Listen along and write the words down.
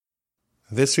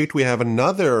This week we have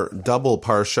another double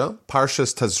Parsha,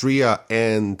 Parshas Tazria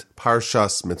and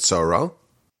Parshas Metzora.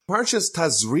 Parshas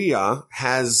Tazria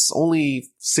has only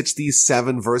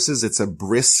 67 verses. It's a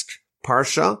brisk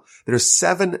Parsha. There's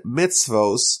 7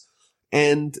 mitzvos,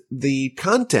 and the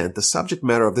content, the subject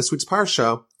matter of this week's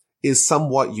Parsha is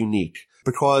somewhat unique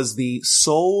because the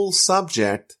sole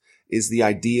subject is the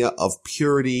idea of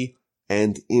purity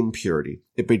and impurity.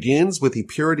 It begins with the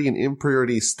purity and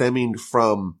impurity stemming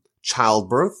from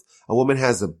childbirth. A woman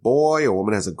has a boy, a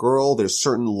woman has a girl. There's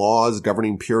certain laws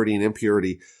governing purity and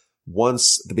impurity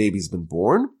once the baby's been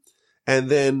born. And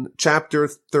then chapter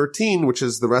 13, which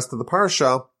is the rest of the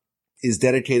Parsha, is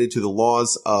dedicated to the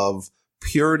laws of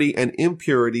purity and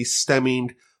impurity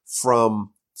stemming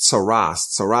from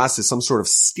tsaras. Tsaras is some sort of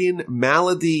skin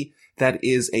malady that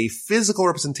is a physical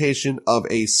representation of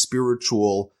a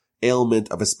spiritual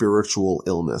ailment, of a spiritual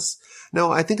illness. Now,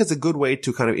 I think it's a good way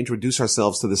to kind of introduce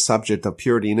ourselves to the subject of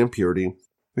purity and impurity.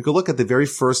 We could look at the very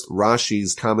first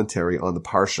Rashi's commentary on the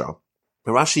Parsha.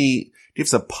 Now, Rashi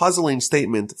gives a puzzling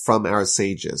statement from our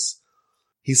sages.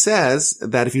 He says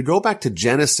that if you go back to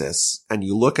Genesis and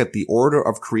you look at the order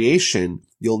of creation,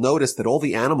 you'll notice that all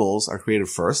the animals are created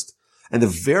first, and the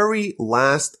very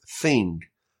last thing,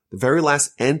 the very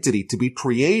last entity to be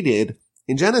created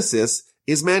in Genesis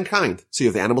is mankind. So you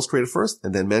have the animals created first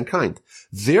and then mankind.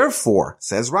 Therefore,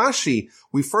 says Rashi,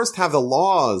 we first have the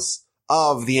laws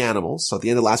of the animals. So at the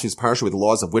end of last week's parsha, with the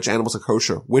laws of which animals are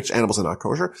kosher, which animals are not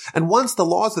kosher. And once the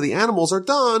laws of the animals are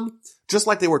done, just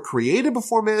like they were created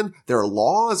before man, their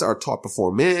laws are taught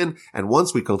before man. And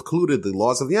once we concluded the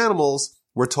laws of the animals,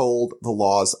 we're told the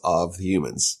laws of the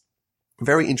humans.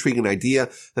 Very intriguing idea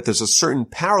that there's a certain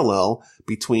parallel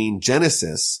between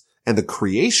Genesis and the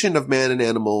creation of man and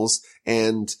animals,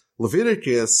 and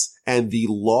Leviticus and the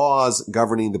laws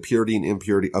governing the purity and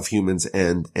impurity of humans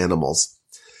and animals.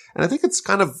 And I think it's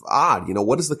kind of odd,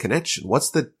 what is the connection?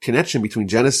 What's the connection between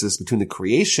Genesis, between the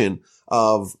creation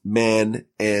of man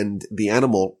and the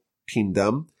animal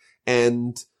kingdom,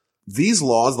 and these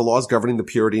laws, the laws governing the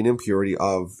purity and impurity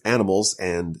of animals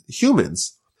and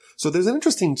humans? So there's an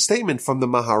interesting statement from the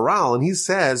Maharal, and he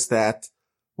says that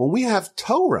when we have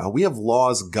Torah, we have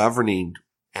laws governing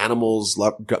animals,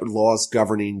 laws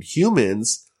governing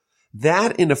humans.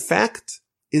 That, in effect,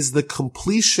 is the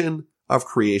completion of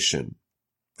creation.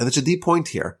 And that's a deep point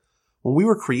here. When we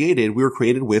were created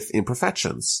with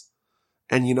imperfections.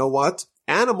 And you know what?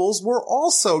 Animals were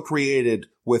also created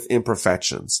with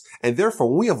imperfections. And therefore,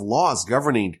 when we have laws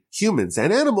governing humans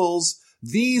and animals,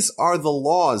 these are the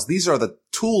laws. These are the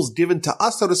tools given to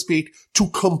us, so to speak, to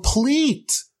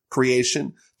complete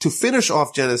creation, to finish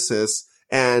off Genesis,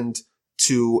 and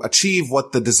to achieve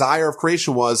what the desire of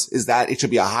creation was, is that it should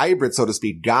be a hybrid, so to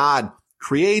speak. God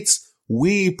creates,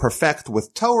 we perfect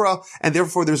with Torah, and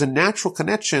therefore there's a natural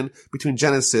connection between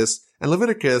Genesis and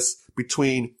Leviticus,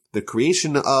 between the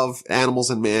creation of animals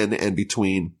and man, and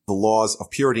between the laws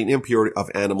of purity and impurity of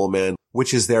animal man,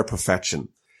 which is their perfection.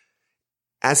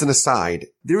 As an aside,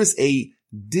 there is a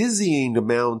dizzying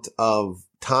amount of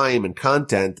time and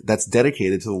content that's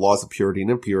dedicated to the laws of purity and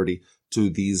impurity, to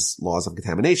these laws of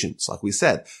contamination. So like we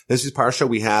said, this is Parsha.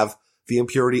 We have the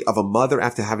impurity of a mother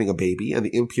after having a baby, and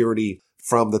the impurity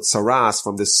from the tsaras,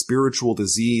 from this spiritual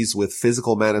disease with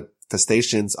physical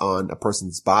manifestations on a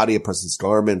person's body, a person's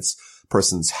garments, a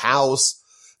person's house.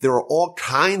 There are all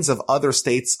kinds of other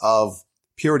states of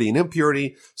purity and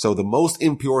impurity. So the most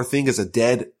impure thing is a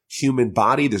dead human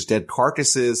body. There's dead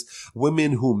carcasses.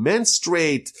 Women who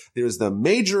menstruate. There's the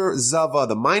major zava,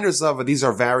 the minor zava. These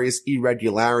are various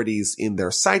irregularities in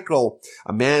their cycle.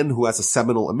 A man who has a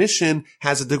seminal emission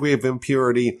has a degree of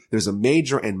impurity. There's a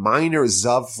major and minor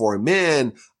zav for a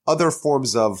man. Other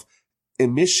forms of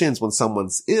emissions when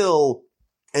someone's ill.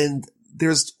 And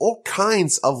there's all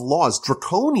kinds of laws,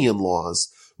 draconian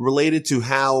laws, related to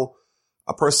how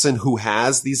a person who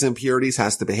has these impurities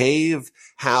has to behave,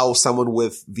 how someone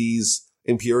with these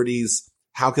impurities,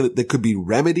 they could be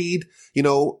remedied. The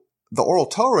oral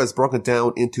Torah is broken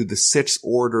down into the 6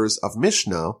 orders of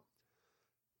Mishnah.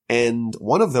 And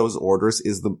one of those orders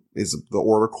is the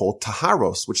order called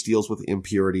Taharos, which deals with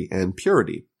impurity and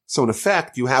purity. So in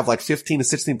effect, you have like 15 to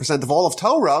 16% of all of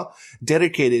Torah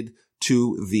dedicated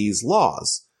to these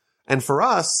laws. And for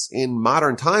us, in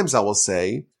modern times, I will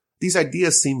say, these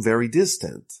ideas seem very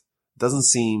distant. It doesn't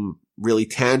seem really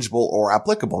tangible or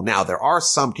applicable. Now, there are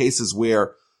some cases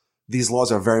where these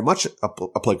laws are very much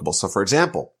applicable. So, for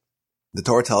example, the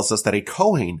Torah tells us that a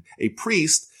Kohen, a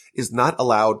priest, is not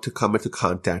allowed to come into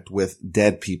contact with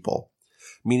dead people,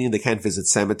 meaning they can't visit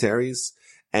cemeteries.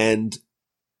 And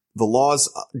the laws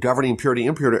governing purity and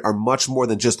impurity are much more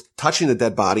than just touching the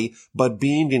dead body, but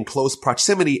being in close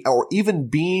proximity or even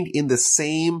being in the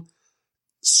same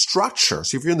structure.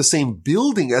 So if you're in the same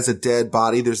building as a dead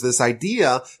body, there's this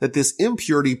idea that this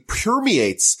impurity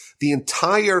permeates the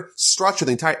entire structure,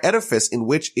 the entire edifice in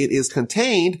which it is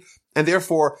contained. And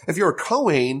therefore, if you're a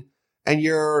Kohen and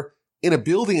you're in a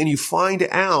building and you find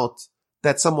out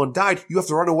that someone died, you have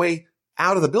to run away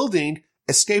out of the building,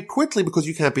 escape quickly because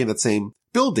you can't be in that same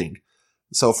building.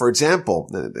 So, for example,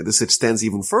 this extends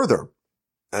even further.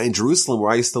 In Jerusalem,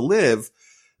 where I used to live,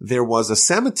 there was a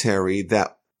cemetery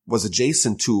that was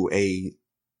adjacent to a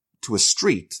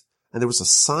street, and there was a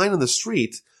sign on the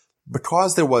street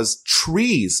because there was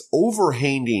trees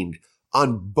overhanging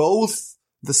on both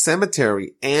the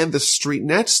cemetery and the street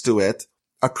next to it.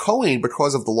 A Kohen,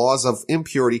 because of the laws of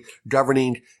impurity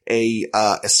governing a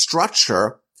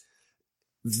structure,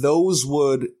 those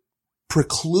would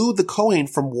preclude the Kohen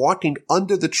from walking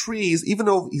under the trees, even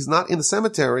though he's not in the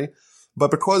cemetery. But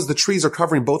because the trees are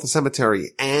covering both the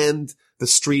cemetery and the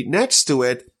street next to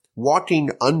it,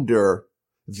 walking under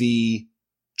the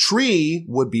tree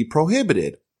would be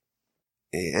prohibited.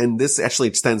 And this actually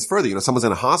extends further. Someone's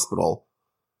in a hospital,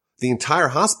 the entire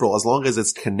hospital, as long as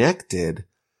it's connected,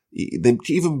 they can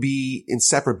even be in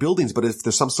separate buildings, but if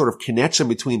there's some sort of connection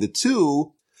between the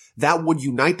two, that would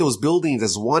unite those buildings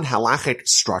as one halachic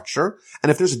structure.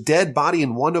 And if there's a dead body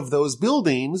in one of those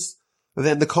buildings,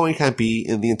 then the Kohen can't be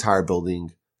in the entire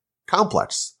building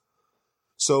complex.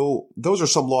 So those are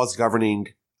some laws governing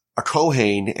a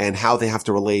Kohen and how they have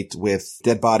to relate with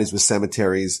dead bodies, with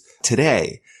cemeteries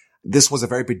today. This was a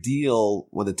very big deal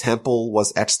when the temple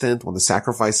was extant, when the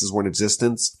sacrifices were in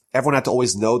existence. Everyone had to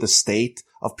always know the state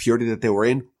of purity that they were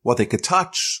in, what they could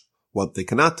touch, what they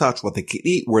cannot touch, what they could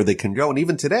eat, where they can go. And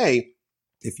even today,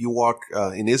 if you walk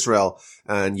in Israel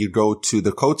and you go to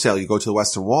the Kotel, you go to the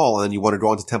Western Wall and you want to go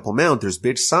onto Temple Mount, there's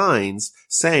big signs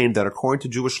saying that according to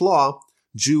Jewish law,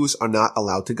 Jews are not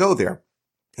allowed to go there.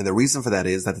 And the reason for that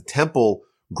is that the temple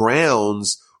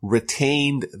grounds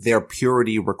retained their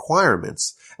purity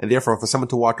requirements. And therefore, for someone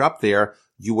to walk up there,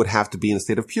 you would have to be in a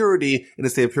state of purity,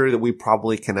 that we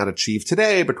probably cannot achieve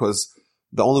today, because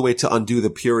the only way to undo the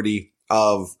purity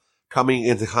of coming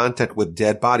into contact with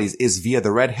dead bodies is via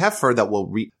the red heifer that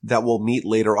will meet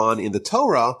later on in the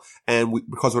Torah. And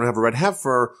because we don't have a red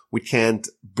heifer, we can't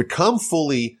become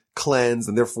fully cleansed,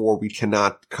 and therefore we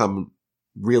cannot come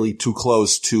really too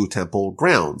close to temple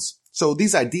grounds. So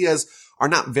these ideas are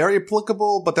not very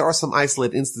applicable, but there are some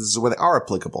isolated instances where they are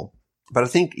applicable. But I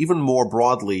think even more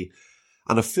broadly,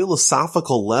 on a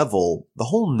philosophical level, the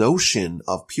whole notion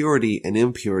of purity and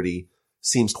impurity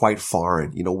seems quite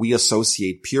foreign. We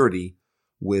associate purity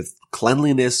with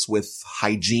cleanliness, with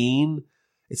hygiene.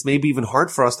 It's maybe even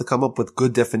hard for us to come up with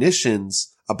good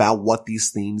definitions about what these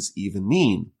things even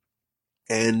mean.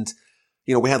 And,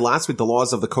 we had last week the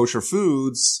laws of the kosher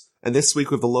foods, and this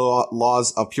week with the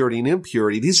laws of purity and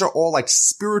impurity. These are all like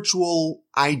spiritual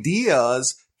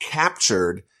ideas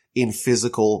captured in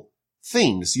physical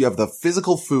things. You have the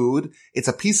physical food. It's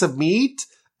a piece of meat,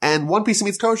 and one piece of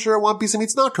meat's kosher, one piece of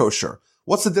meat's not kosher.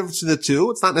 What's the difference between the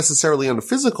two? It's not necessarily on a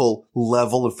physical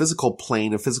level, a physical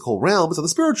plane, a physical realm. It's on the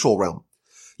spiritual realm.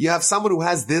 You have someone who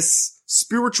has this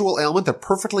spiritual ailment. They're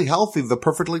perfectly healthy. They're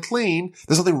perfectly clean.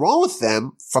 There's nothing wrong with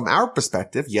them from our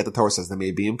perspective, yet the Torah says they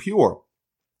may be impure.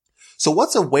 So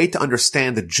what's a way to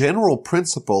understand the general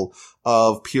principle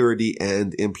of purity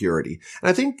and impurity? And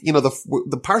I think,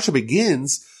 the Parsha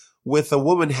begins with a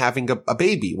woman having a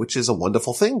baby, which is a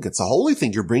wonderful thing. It's a holy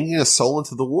thing. You're bringing a soul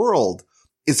into the world.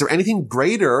 Is there anything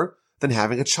greater than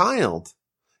having a child?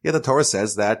 Yeah, the Torah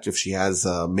says that if she has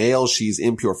a male, she's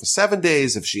impure for 7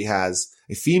 days. If she has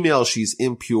a female, she's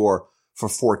impure for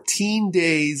 14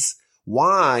 days.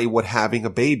 Why would having a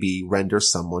baby render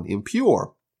someone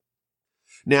impure?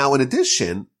 Now, in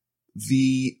addition,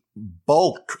 the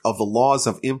bulk of the laws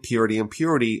of impurity and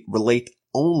purity relate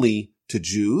only to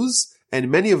Jews,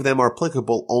 and many of them are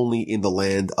applicable only in the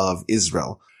land of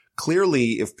Israel.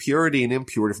 Clearly, if purity and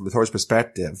impurity from the Torah's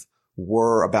perspective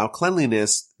were about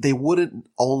cleanliness, they wouldn't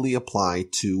only apply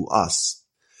to us.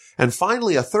 And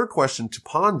finally, a third question to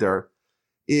ponder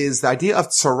is the idea of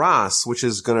tzaras, which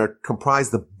is going to comprise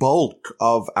the bulk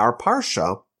of our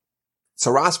parsha.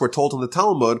 Tzaras, we're told in the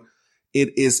Talmud,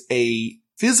 it is a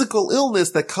physical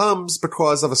illness that comes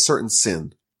because of a certain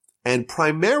sin. And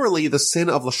primarily the sin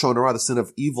of Lashon Hara, the sin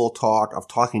of evil talk, of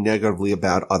talking negatively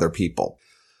about other people.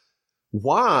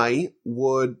 Why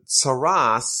would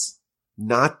tzaras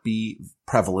not be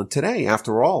prevalent today?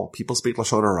 After all, people speak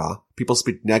Lashon Hara, people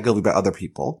speak negatively about other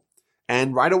people,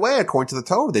 and right away, according to the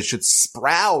Torah, they should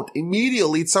sprout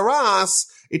immediately tzaras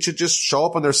It should just show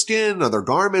up on their skin, on their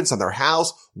garments, on their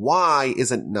house. Why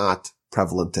is it not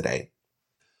prevalent today?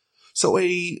 So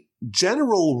a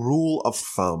general rule of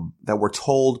thumb that we're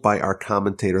told by our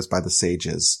commentators, by the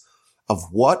sages, of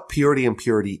what purity and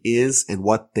impurity is and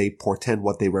what they portend,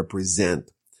 what they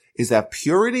represent, is that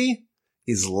purity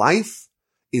is life,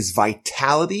 is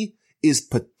vitality, is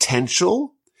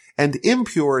potential, and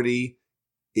impurity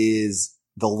is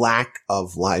the lack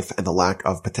of life and the lack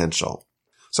of potential.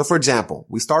 So for example,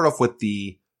 we start off with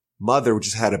the mother who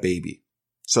just had a baby.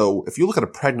 So if you look at a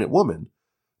pregnant woman,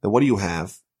 then what do you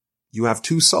have? You have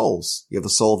two souls. You have the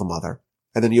soul of the mother,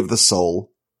 and then you have the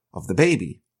soul of the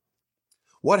baby.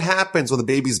 What happens when the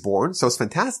baby's born? So it's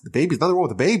fantastic. The baby's nothing wrong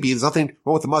with the baby. There's nothing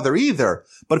wrong with the mother either.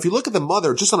 But if you look at the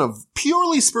mother just on a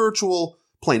purely spiritual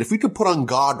plane, if we could put on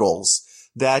goggles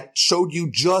that showed you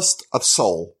just a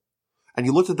soul, and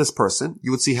you looked at this person,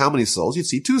 you would see how many souls? You'd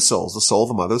see two souls, the soul of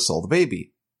the mother, the soul of the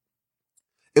baby.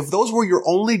 If those were your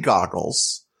only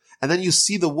goggles, and then you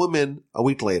see the woman a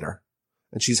week later,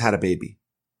 and she's had a baby,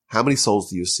 how many souls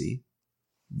do you see?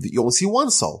 You only see one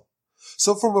soul.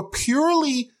 So from a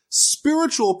purely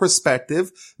spiritual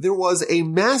perspective, there was a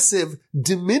massive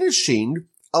diminishing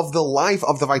of the life,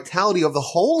 of the vitality, of the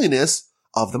holiness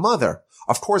of the mother.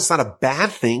 Of course, it's not a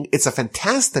bad thing. It's a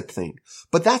fantastic thing.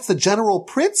 But that's the general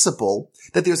principle,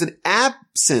 that there's an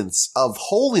absence of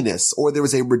holiness, or there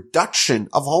was a reduction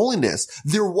of holiness.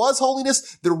 There was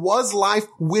holiness. There was life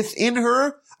within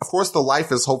her. Of course, the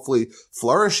life is hopefully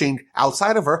flourishing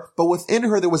outside of her, but within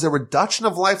her, there was a reduction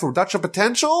of life, a reduction of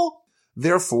potential.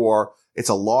 Therefore, it's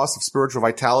a loss of spiritual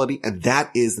vitality, and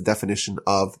that is the definition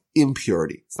of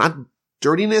impurity. It's not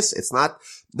dirtiness. It's not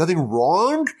nothing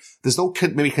wrong. There's no,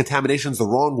 maybe contamination is the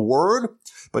wrong word,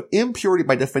 but impurity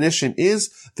by definition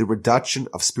is the reduction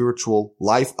of spiritual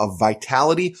life, of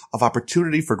vitality, of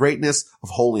opportunity for greatness, of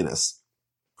holiness.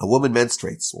 A woman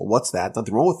menstruates. Well, what's that?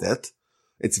 Nothing wrong with it.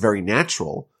 It's very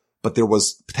natural, but there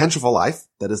was potential for life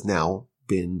that has now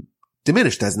been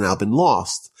diminished, has now been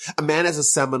lost. A man has a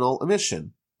seminal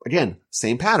emission. Again,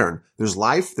 same pattern. There's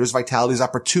life, there's vitality, there's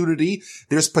opportunity,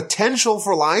 there's potential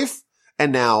for life,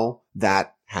 and now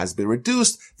that has been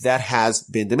reduced, that has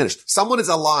been diminished. Someone is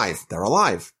alive. They're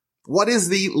alive. What is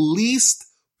the least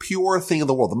pure thing in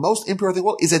the world? The most impure thing in the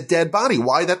world is a dead body.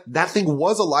 Why? That thing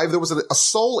was alive. There was a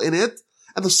soul in it,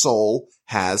 and the soul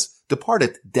has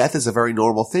departed. Death is a very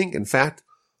normal thing. In fact,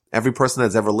 every person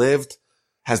that's ever lived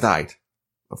has died.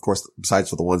 Of course, besides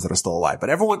for the ones that are still alive. But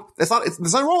everyone, there's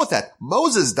nothing wrong with that.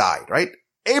 Moses died, right?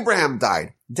 Abraham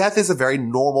died. Death is a very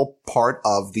normal part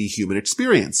of the human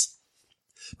experience.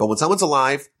 But when someone's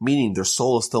alive, meaning their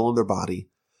soul is still in their body,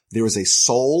 there is a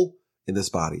soul in this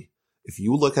body. If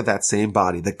you look at that same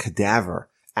body, the cadaver,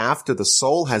 after the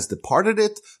soul has departed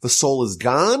it, the soul is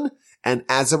gone, and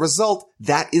as a result,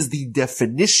 that is the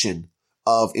definition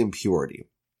of impurity.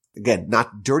 Again,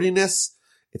 not dirtiness.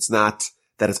 It's not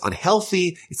that it's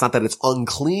unhealthy. It's not that it's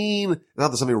unclean. It's not that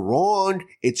there's something wrong.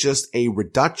 It's just a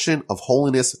reduction of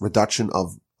holiness, reduction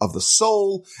of the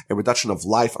soul, a reduction of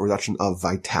life, a reduction of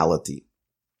vitality.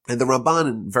 And the Ramban,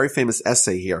 in a very famous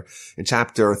essay here in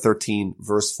chapter 13,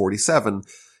 verse 47,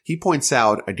 he points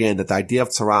out again that the idea of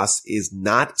tsaras is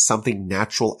not something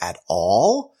natural at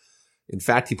all. In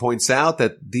fact, he points out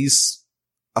that these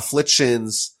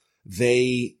afflictions,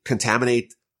 they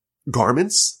contaminate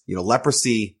garments.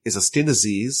 Leprosy is a skin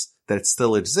disease, that it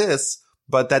still exists,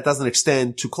 but that doesn't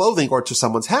extend to clothing or to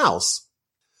someone's house.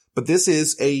 But this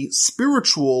is a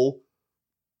spiritual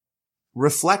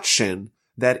reflection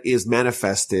that is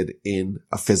manifested in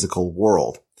a physical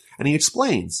world. And he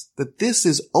explains that this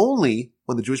is only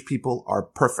when the Jewish people are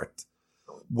perfect.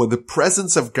 When the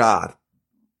presence of God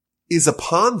is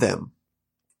upon them,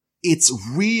 it's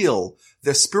real.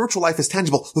 Their spiritual life is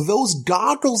tangible. Those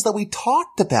goggles that we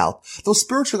talked about, those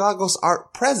spiritual goggles are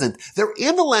present. They're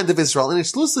in the land of Israel and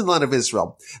exclusively in the land of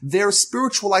Israel. Their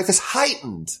spiritual life is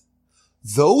heightened.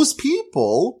 Those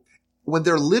people, when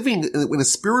they're living in a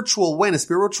spiritual way, in a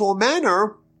spiritual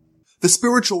manner, the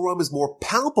spiritual realm is more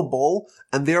palpable,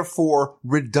 and therefore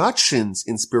reductions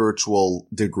in spiritual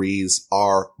degrees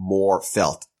are more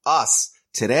felt. Us,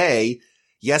 today,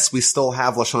 yes, we still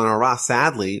have Lashon Hara,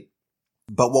 sadly,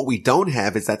 but what we don't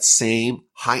have is that same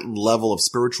heightened level of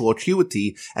spiritual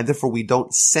acuity, and therefore we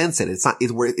don't sense it.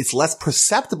 It's less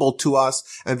perceptible to us,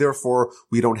 and therefore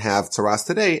we don't have tsaras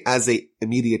today as a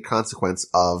immediate consequence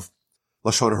of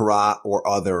Lashon Hara or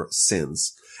other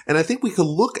sins. And I think we could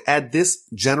look at this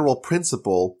general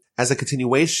principle as a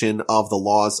continuation of the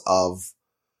laws of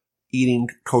eating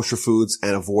kosher foods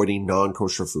and avoiding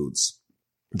non-kosher foods.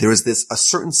 There is a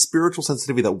certain spiritual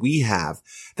sensitivity that we have,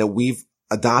 that we've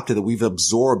adopted, that we've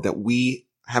absorbed, that we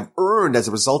have earned as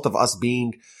a result of us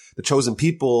being the chosen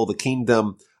people, the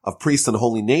kingdom of priests and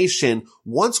holy nation,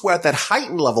 once we're at that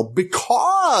heightened level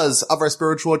because of our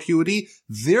spiritual acuity,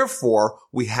 therefore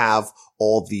we have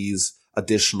all these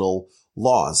additional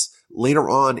laws. Later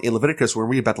on in Leviticus, we're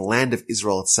going to read about the land of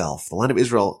Israel itself. The land of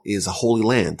Israel is a holy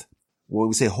land. When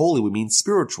we say holy, we mean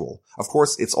spiritual. Of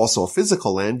course, it's also a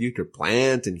physical land. You could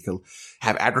plant and you can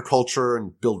have agriculture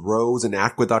and build roads and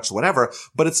aqueducts, whatever,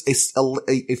 but it's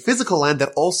a physical land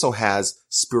that also has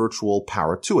spiritual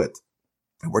power to it.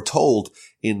 And we're told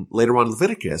later on in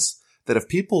Leviticus that if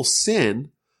people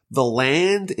sin, the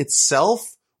land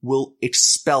itself will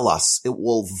expel us. It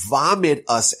will vomit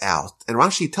us out. And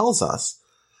Rashi tells us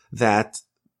that,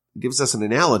 gives us an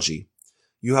analogy.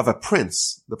 You have a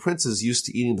prince. The prince is used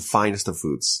to eating the finest of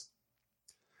foods.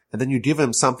 And then you give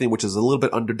him something which is a little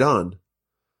bit underdone.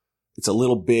 It's a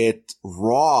little bit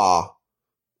raw.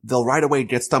 They'll right away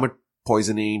get stomach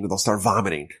poisoning, and they'll start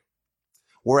vomiting.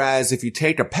 Whereas if you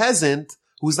take a peasant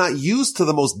who's not used to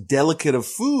the most delicate of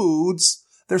foods,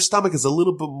 their stomach is a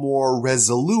little bit more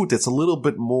resolute. It's a little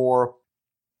bit more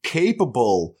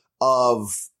capable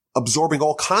of absorbing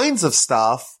all kinds of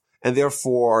stuff, and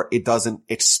therefore it doesn't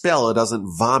expel, it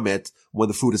doesn't vomit when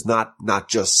the food is not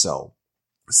just so.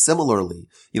 Similarly,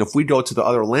 if we go to the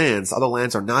other lands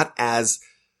are not as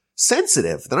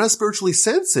sensitive. They're not spiritually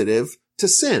sensitive to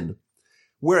sin.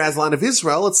 Whereas land of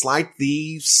Israel, it's like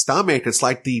the stomach, it's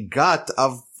like the gut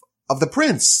of the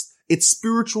prince. It's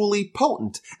spiritually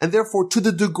potent. And therefore, to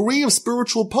the degree of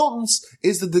spiritual potence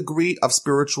is the degree of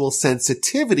spiritual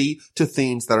sensitivity to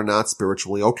things that are not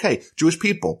spiritually okay. Jewish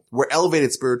people, we're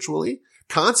elevated spiritually.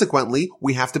 Consequently,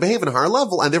 we have to behave at a higher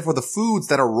level. And therefore, the foods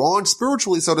that are wrong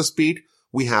spiritually, so to speak,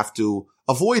 we have to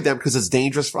avoid them because it's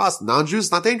dangerous for us. Non-Jews,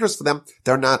 not dangerous for them.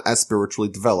 They're not as spiritually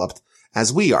developed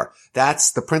as we are.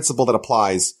 That's the principle that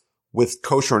applies with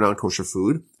kosher and non-kosher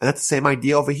food. And that's the same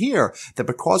idea over here, that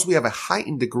because we have a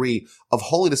heightened degree of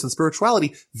holiness and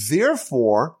spirituality,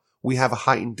 therefore we have a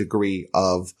heightened degree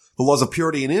of the laws of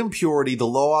purity and impurity, the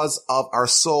laws of our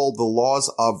soul, the laws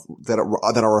that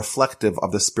are reflective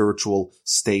of the spiritual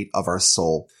state of our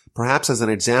soul. Perhaps as an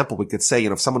example, we could say,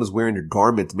 if someone is wearing a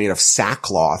garment made of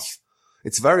sackcloth,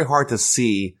 it's very hard to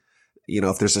see,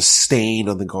 if there's a stain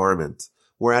on the garment.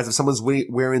 Whereas if someone's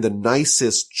wearing the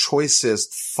nicest,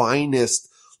 choicest, finest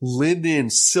linen,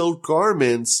 silk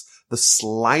garments, the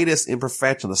slightest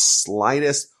imperfection, the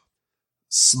slightest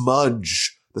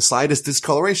smudge, the slightest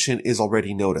discoloration is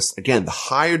already noticed. Again, the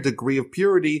higher degree of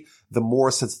purity, the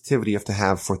more sensitivity you have to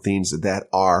have for things that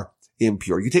are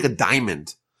impure. You take a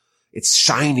diamond. It's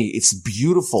shiny. It's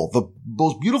beautiful. The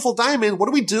most beautiful diamond,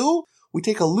 what do? We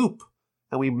take a loupe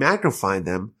and we magnify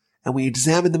them. And we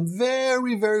examine them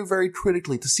very, very, very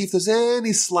critically to see if there's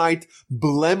any slight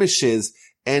blemishes,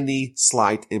 any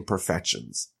slight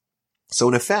imperfections. So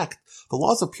in effect, the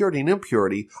laws of purity and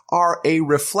impurity are a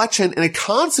reflection and a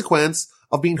consequence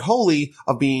of being holy,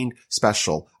 of being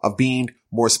special, of being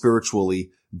more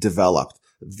spiritually developed.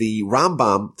 The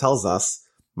Rambam tells us,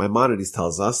 Maimonides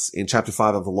tells us in chapter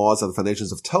 5 of the Laws of the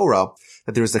Foundations of Torah,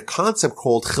 that there's a concept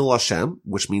called Chil Hashem,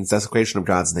 which means desecration of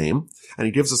God's name. And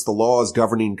he gives us the laws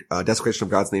governing desecration of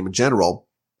God's name in general.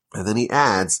 And then he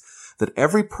adds that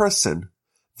every person,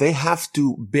 they have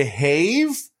to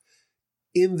behave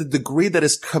in the degree that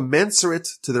is commensurate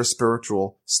to their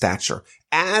spiritual stature.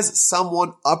 As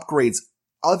someone upgrades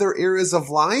other areas of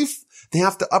life, they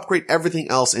have to upgrade everything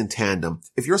else in tandem.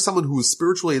 If you're someone who is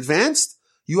spiritually advanced,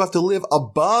 you have to live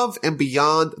above and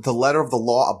beyond the letter of the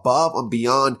law, above and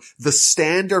beyond the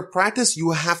standard practice.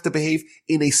 You have to behave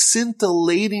in a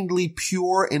scintillatingly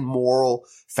pure and moral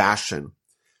fashion.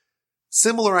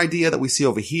 Similar idea that we see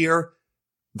over here.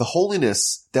 The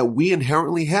holiness that we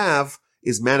inherently have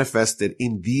is manifested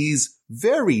in these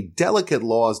very delicate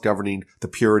laws governing the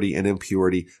purity and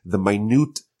impurity, the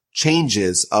minute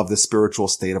changes of the spiritual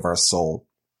state of our soul.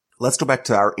 Let's go back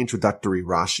to our introductory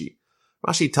Rashi.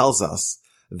 Rashi tells us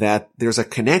that there's a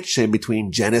connection between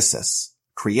Genesis,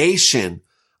 creation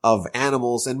of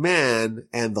animals and man,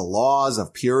 and the laws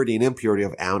of purity and impurity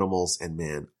of animals and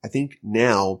man. I think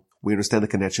now we understand the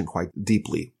connection quite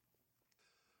deeply.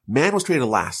 Man was created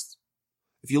last.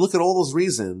 If you look at all those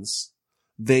reasons,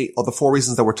 the 4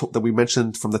 reasons that we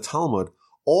mentioned from the Talmud,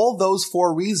 all those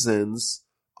 4 reasons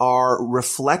are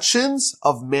reflections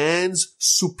of man's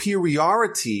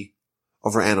superiority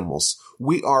over animals.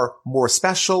 We are more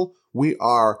special. We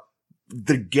are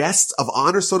the guests of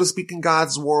honor, so to speak, in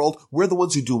God's world. We're the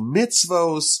ones who do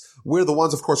mitzvos. We're the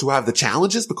ones, of course, who have the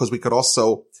challenges, because we could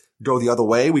also go the other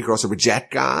way. We could also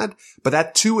reject God. But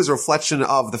that too is a reflection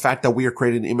of the fact that we are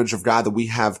created in the image of God, that we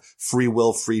have free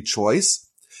will, free choice.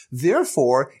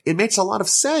 Therefore, it makes a lot of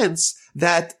sense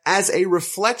that as a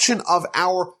reflection of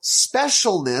our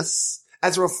specialness,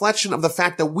 as a reflection of the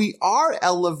fact that we are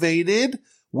elevated,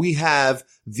 we have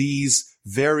these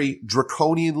very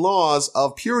draconian laws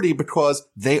of purity because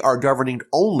they are governing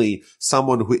only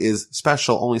someone who is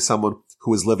special, only someone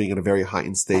who is living in a very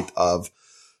heightened state of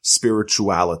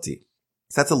spirituality.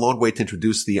 So that's a long way to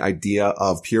introduce the idea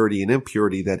of purity and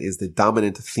impurity that is the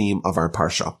dominant theme of our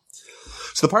Parsha.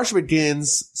 So the Parsha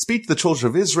begins, speak to the children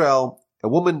of Israel. A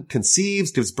woman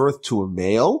conceives, gives birth to a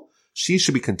male. She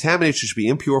should be contaminated. She should be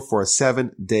impure for a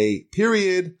 7-day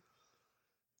period.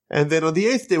 And then on the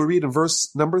 8th day, we read in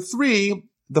verse number 3,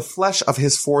 the flesh of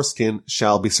his foreskin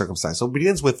shall be circumcised. So it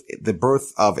begins with the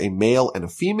birth of a male and a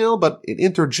female, but it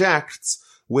interjects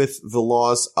with the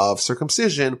laws of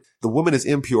circumcision. The woman is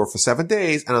impure for 7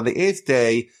 days, and on the 8th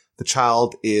day, the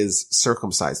child is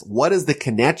circumcised. What is the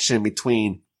connection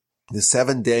between the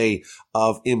 7th day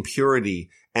of impurity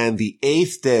and the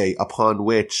 8th day upon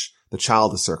which the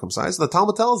child is circumcised? The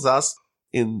Talmud tells us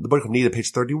in the book of Nida,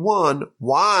 page 31,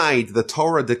 why did the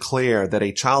Torah declare that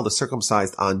a child is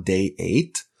circumcised on day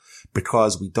 8?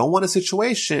 Because we don't want a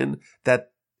situation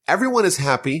that everyone is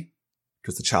happy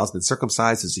because the child's been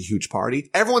circumcised. It's a huge party.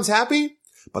 Everyone's happy,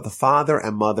 but the father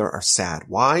and mother are sad.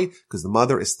 Why? Because the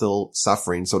mother is still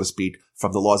suffering, so to speak,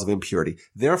 from the laws of impurity.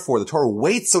 Therefore, the Torah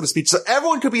waits, so to speak, so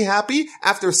everyone could be happy.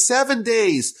 After 7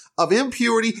 days of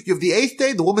impurity, you have the 8th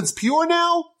day, the woman's pure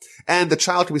now, and the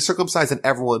child can be circumcised and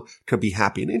everyone could be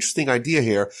happy. An interesting idea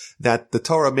here that the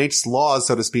Torah makes laws,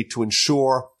 so to speak, to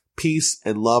ensure peace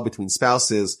and love between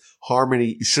spouses,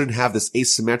 harmony. You shouldn't have this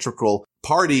asymmetrical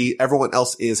party. Everyone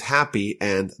else is happy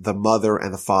and the mother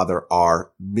and the father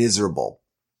are miserable.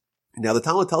 Now, the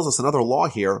Talmud tells us another law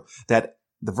here that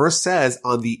the verse says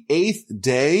on the 8th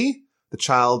day, the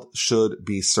child should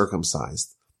be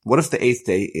circumcised. What if the 8th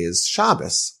day is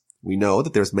Shabbos? We know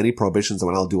that there's many prohibitions that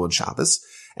we're not allowed to do on Shabbos,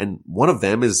 and one of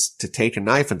them is to take a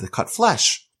knife and to cut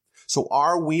flesh. So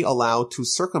are we allowed to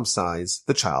circumcise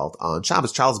the child on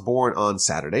Shabbos? Child's born on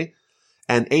Saturday,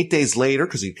 and 8 days later,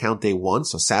 because you count day 1,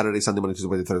 so Saturday, Sunday, Monday, Tuesday,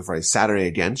 Wednesday, Thursday, Friday, Saturday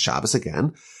again, Shabbos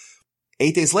again.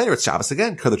 8 days later, it's Shabbos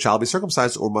again. Could the child be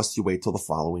circumcised, or must you wait till the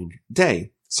following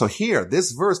day? So here,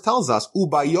 this verse tells us,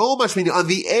 Ubayom Hashmini, on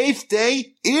the 8th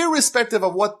day, irrespective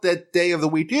of what that day of the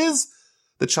week is,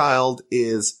 the child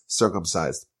is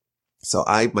circumcised. So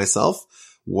I, myself,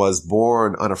 was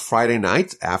born on a Friday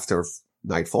night after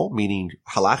nightfall, meaning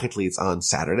halachically it's on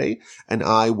Saturday, and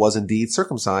I was indeed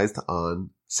circumcised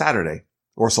on Saturday.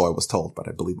 Or so I was told, but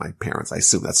I believe my parents. I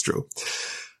assume that's true.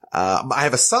 I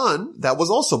have a son that was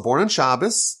also born on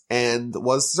Shabbos and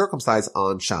was circumcised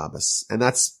on Shabbos. And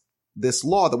that's this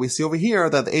law that we see over here,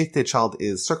 that the 8th day child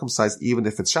is circumcised even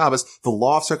if it's Shabbos. The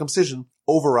law of circumcision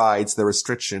overrides the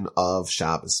restriction of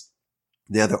Shabbos.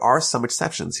 Now, there are some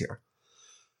exceptions here.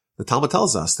 The Talmud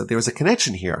tells us that there is a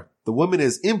connection here. The woman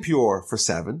is impure for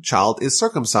 7, child is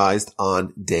circumcised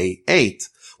on day 8.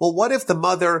 Well, what if the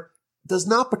mother does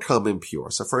not become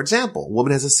impure? So, for example, a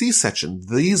woman has a C-section.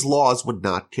 These laws would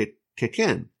not kick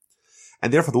in.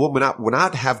 And therefore, the woman would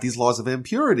not have these laws of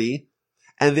impurity,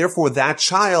 and therefore that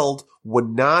child would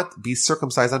not be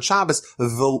circumcised on Shabbos.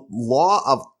 The law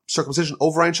of circumcision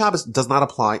overriding Shabbos does not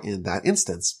apply in that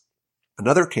instance.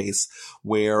 Another case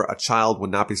where a child would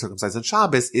not be circumcised on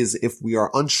Shabbos is if we are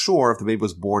unsure if the baby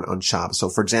was born on Shabbos. So,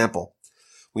 for example,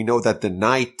 we know that the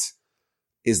night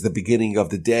is the beginning of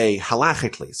the day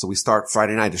halachically. So we start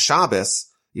Friday night to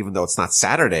Shabbos, even though it's not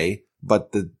Saturday,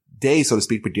 but the day, so to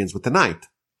speak, begins with the night.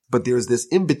 But there's this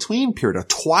in-between period, a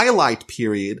twilight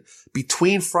period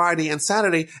between Friday and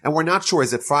Saturday, and we're not sure,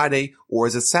 is it Friday or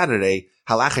is it Saturday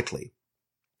halachically?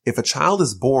 If a child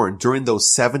is born during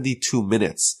those 72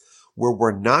 minutes where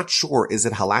we're not sure, is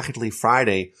it halachically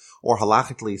Friday or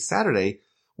halachically Saturday,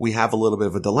 we have a little bit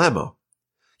of a dilemma.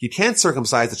 You can't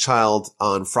circumcise the child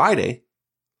on Friday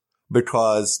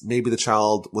because maybe the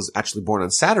child was actually born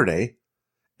on Saturday,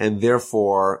 and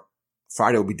therefore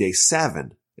Friday will be day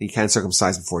 7. You can't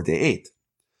circumcise before day 8.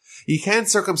 You can't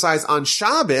circumcise on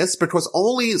Shabbos because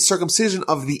only circumcision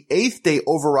of the 8th day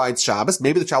overrides Shabbos.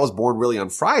 Maybe the child was born really on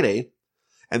Friday,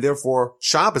 and therefore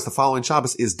Shabbos, the following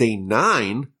Shabbos, is day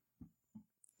 9,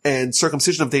 and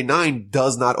circumcision of day 9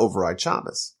 does not override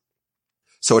Shabbos.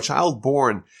 So a child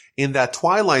born in that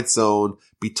twilight zone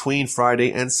between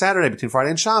Friday and Saturday, between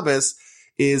Friday and Shabbos,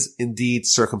 is indeed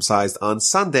circumcised on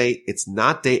Sunday. It's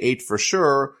not day 8 for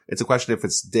sure. It's a question if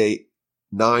it's day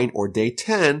 9 or day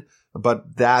 10,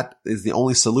 but that is the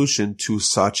only solution to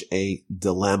such a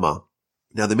dilemma.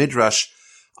 Now, the Midrash,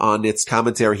 on its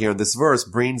commentary here in this verse,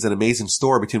 brings an amazing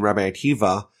story between Rabbi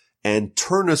Akiva and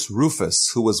Turnus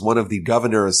Rufus, who was one of the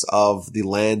governors of the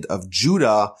land of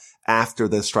Judah after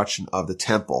the destruction of the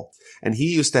temple. And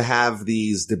he used to have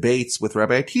these debates with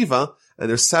Rabbi Akiva, and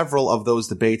there's several of those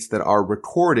debates that are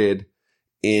recorded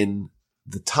in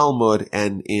the Talmud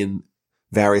and in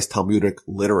various Talmudic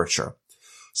literature.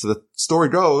 So the story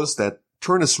goes that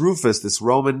Turnus Rufus, this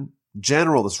Roman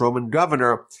general, this Roman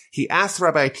governor, he asked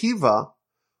Rabbi Akiva,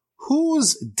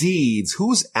 whose deeds,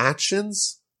 whose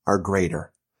actions are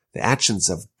greater? The actions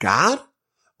of God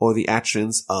or the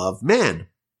actions of man?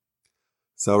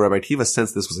 So Rabbi Akiva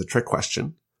sensed this was a trick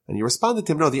question, and he responded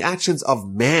to him, no, the actions of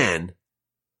man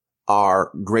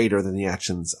are greater than the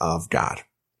actions of God.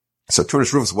 So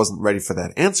Turnus Rufus wasn't ready for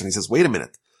that answer. He says, wait a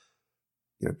minute.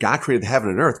 God created the heaven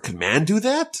and earth. Can man do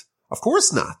that? Of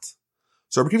course not.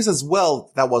 So Rabbi Akiva says,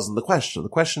 well, that wasn't the question. The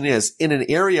question is, in an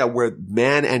area where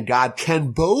man and God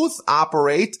can both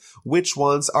operate, which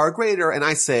ones are greater? And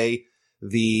I say,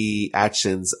 the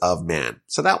actions of man.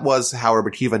 So that was how Rabbi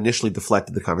Akiva initially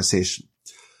deflected the conversation.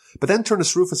 But then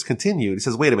Turnus Rufus continued. He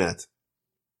says, wait a minute.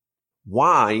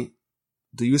 Why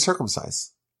do you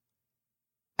circumcise?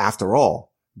 After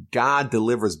all, God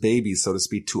delivers babies, so to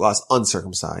speak, to us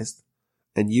uncircumcised.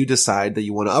 And you decide that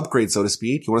you want to upgrade, so to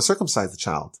speak. You want to circumcise the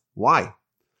child. Why?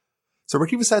 So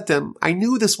Rabbi Akiva said to him, I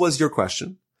knew this was your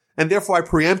question, and therefore I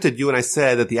preempted you and I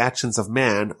said that the actions of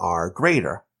man are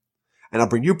greater. And I'll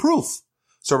bring you proof.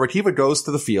 So Rabbi Akiva goes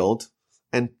to the field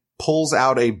and pulls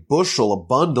out a bushel, a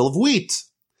bundle of wheat.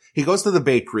 He goes to the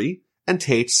bakery and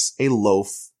takes a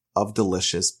loaf of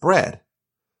delicious bread.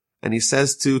 And he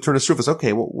says to Turnus Rufus,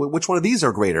 okay, well, which one of these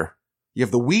are greater? You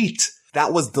have the wheat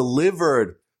that was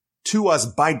delivered to us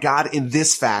by God in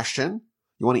this fashion.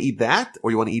 You want to eat that,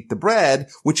 or you want to eat the bread,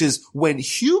 which is when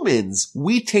humans,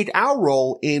 we take our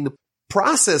role in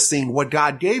processing what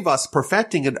God gave us,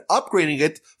 perfecting and upgrading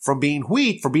it from being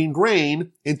wheat, from being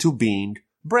grain, into being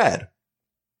bread.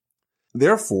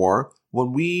 Therefore,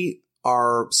 when we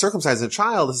are circumcising a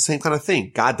child, it's the same kind of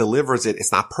thing. God delivers it.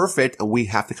 It's not perfect, and we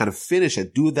have to kind of finish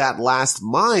it, do that last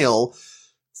mile,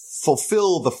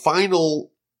 fulfill the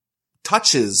final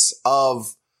touches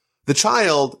of the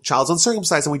child's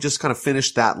uncircumcised, and we just kind of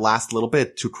finish that last little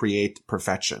bit to create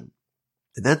perfection.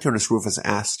 And then Turnus Rufus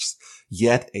asks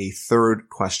yet a third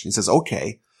question. He says,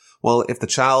 okay, well, if the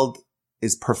child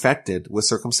is perfected with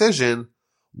circumcision,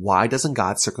 why doesn't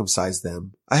God circumcise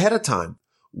them ahead of time?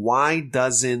 Why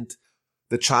doesn't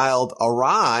the child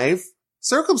arrive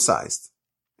circumcised?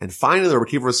 And finally, Rabbi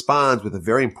Akiva responds with a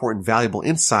very important, valuable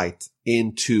insight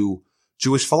into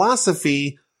Jewish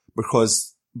philosophy,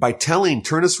 because by telling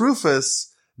Turnus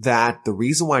Rufus that the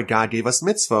reason why God gave us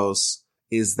mitzvos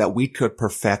is that we could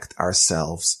perfect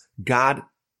ourselves. God,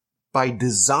 by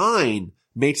design,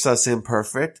 makes us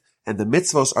imperfect, and the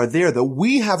mitzvos are there that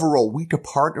we have a role. We could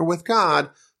partner with God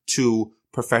to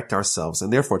perfect ourselves.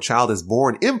 And therefore, a child is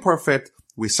born imperfect.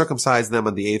 We circumcise them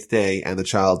on the 8th day, and the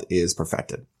child is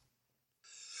perfected.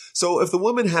 So if the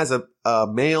woman has a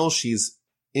male, she's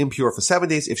impure for 7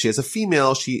 days. If she has a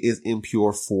female, she is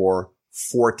impure for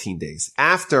 14 days.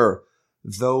 After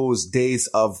those days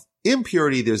of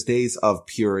impurity, there's days of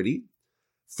purity.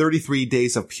 33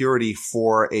 days of purity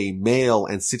for a male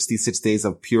and 66 days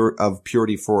of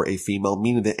purity for a female,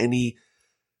 meaning that any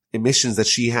emissions that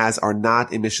she has are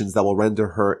not emissions that will render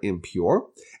her impure.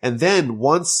 And then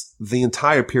once the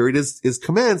entire period is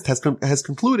commenced, has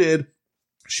concluded,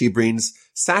 she brings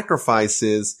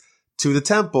sacrifices to the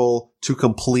temple to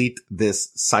complete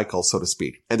this cycle, so to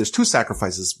speak. And there's two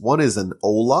sacrifices. One is an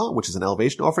olah, which is an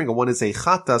elevation offering, and one is a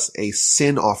chatas, a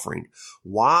sin offering.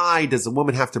 Why does a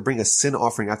woman have to bring a sin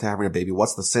offering after having a baby?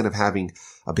 What's the sin of having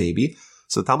a baby?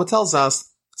 So the Talmud tells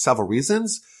us several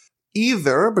reasons.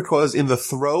 Either because in the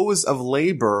throes of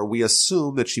labor, we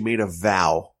assume that she made a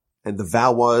vow. And the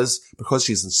vow was because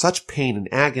she's in such pain and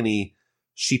agony,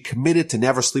 she committed to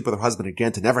never sleep with her husband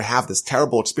again, to never have this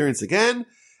terrible experience again.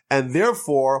 And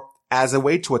therefore, as a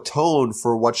way to atone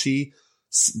for what she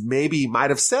maybe might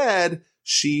have said,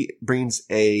 she brings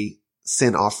a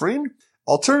sin offering.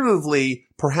 Alternatively,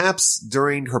 perhaps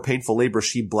during her painful labor,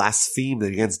 she blasphemed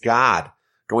against God,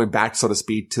 going back, so to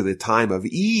speak, to the time of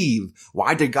Eve.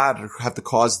 Why did God have to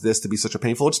cause this to be such a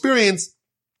painful experience?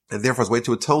 And therefore, as a way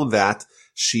to atone that,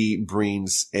 she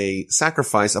brings a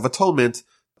sacrifice of atonement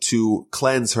to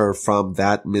cleanse her from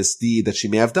that misdeed that she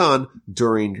may have done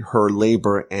during her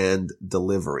labor and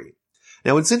delivery.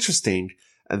 Now, it's interesting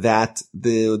that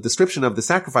the description of the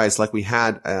sacrifice, like we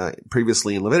had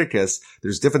previously in Leviticus,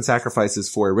 there's different sacrifices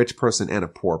for a rich person and a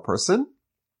poor person.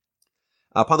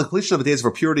 Upon the completion of the days of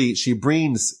her purity, she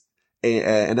brings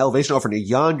an elevation offering, a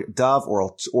young dove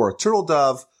or a turtle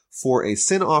dove for a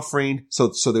sin offering.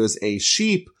 So there's a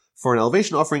sheep for an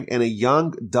elevation offering and a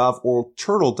young dove or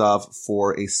turtle dove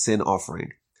for a sin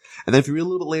offering. And then if you read a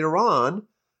little bit later on,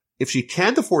 if she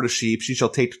can't afford a sheep, she shall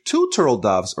take 2 turtle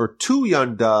doves or 2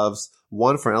 young doves,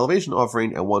 one for an elevation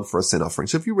offering and one for a sin offering.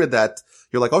 So if you read that,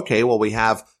 you're like, okay, well, we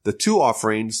have the 2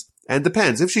 offerings, and it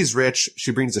depends. If she's rich,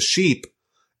 she brings a sheep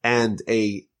and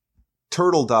a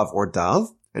turtle dove or dove.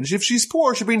 And if she's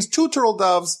poor, she brings 2 turtle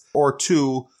doves or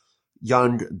 2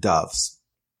 young doves.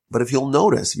 But if you'll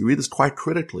notice, if you read this quite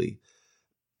critically,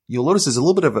 you'll notice there's a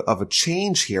little bit of a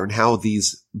change here in how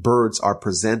these birds are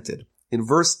presented. In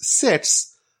verse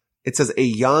 6, it says a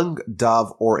young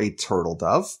dove or a turtle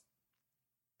dove.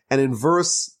 And in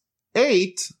verse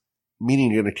 8,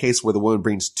 meaning in a case where the woman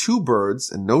brings 2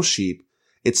 birds and no sheep,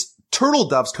 it's turtle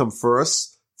doves come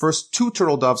first 2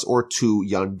 turtle doves or 2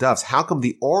 young doves. How come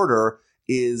the order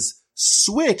is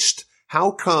switched?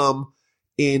 How come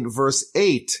in verse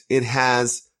 8 it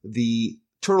has the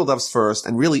turtle doves first,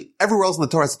 and really everywhere else in the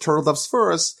Torah has the turtle doves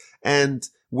first, and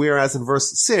whereas in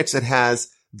verse 6 it has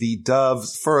the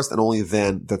doves first and only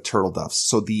then the turtle doves.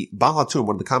 So the Baal HaTurim,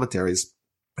 one of the commentaries,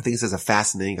 I think he says a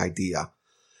fascinating idea.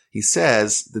 He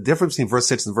says the difference between verse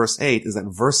 6 and verse 8 is that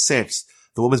in verse 6,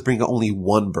 the woman's bringing only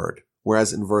 1 bird,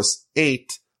 whereas in verse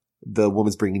 8, the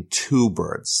woman's bringing 2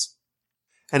 birds.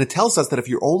 And it tells us that if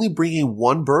you're only bringing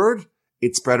 1 bird,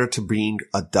 it's better to bring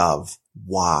a dove.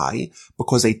 Why?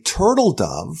 Because a turtle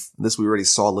dove, and this we already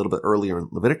saw a little bit earlier in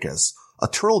Leviticus, a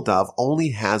turtle dove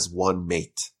only has 1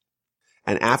 mate.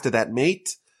 And after that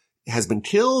mate has been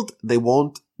killed, they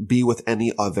won't be with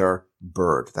any other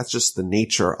bird. That's just the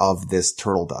nature of this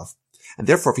turtle dove. And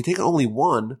therefore, if you take only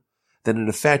 1, then in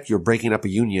effect, you're breaking up a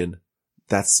union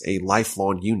that's a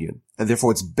lifelong union. And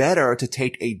therefore, it's better to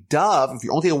take a dove. If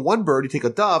you only have 1 bird, you take a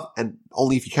dove, and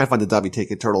only if you can't find a dove, you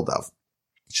take a turtle dove.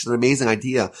 It's just an amazing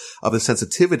idea of the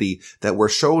sensitivity that we're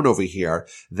shown over here,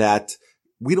 that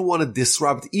we don't want to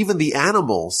disrupt even the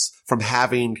animals from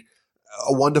having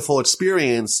a wonderful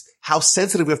experience, how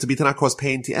sensitive we have to be to not cause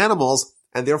pain to animals.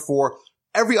 And therefore,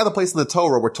 every other place in the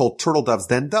Torah, we're told turtle doves,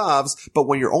 then doves. But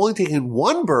when you're only taking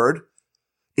 1 bird,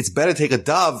 it's better to take a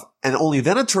dove and only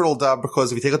then a turtle dove,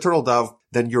 because if you take a turtle dove,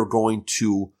 then you're going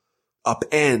to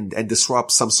upend and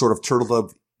disrupt some sort of turtle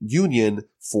dove union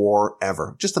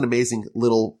forever. Just an amazing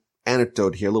little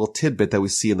anecdote here, a little tidbit that we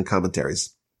see in the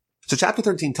commentaries. So chapter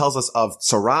 13 tells us of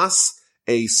tsaras,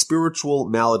 a spiritual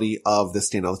malady of this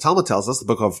day. Now the Talmud tells us, the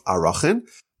book of Arachin,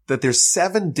 that there's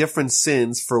 7 different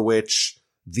sins for which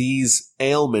these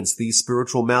ailments, these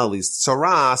spiritual maladies,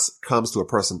 tsaras, comes to a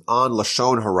person: on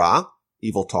lashon hara,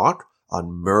 evil talk;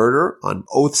 on murder; on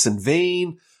oaths in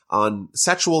vain; on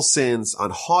sexual sins; on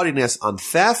haughtiness; on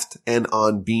theft; and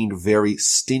on being very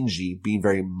stingy, being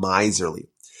very miserly.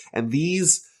 And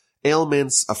these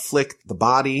ailments afflict the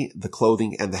body, the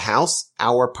clothing, and the house.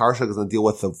 Our Parsha is going to deal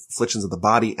with the afflictions of the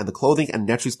body and the clothing, and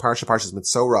next week's Parsha, Parshas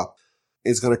Metzora,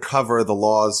 is going to cover the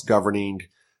laws governing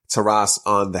tsaras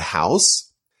on the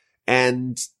house.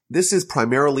 And this is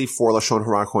primarily for Lashon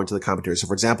Hara according to the commentary. So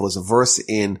for example, there's a verse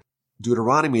in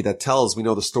Deuteronomy that tells, we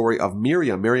know the story of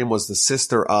Miriam. Miriam was the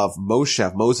sister of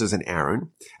Moshe, Moses and Aaron,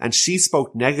 and she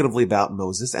spoke negatively about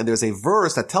Moses. And there's a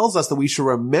verse that tells us that we should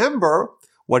remember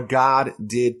what God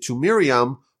did to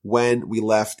Miriam when we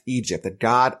left Egypt, that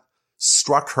God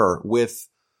struck her with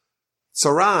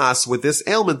tsaras, with this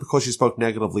ailment, because she spoke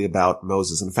negatively about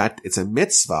Moses. In fact, it's a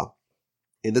mitzvah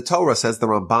in the Torah, says the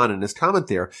Ramban in his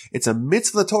commentary. It's a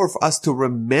mitzvah in the Torah for us to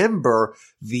remember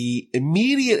the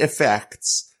immediate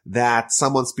effects that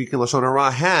someone speaking Lashon Hara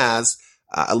has,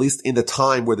 at least in the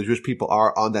time where the Jewish people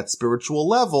are on that spiritual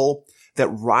level, that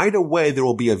right away there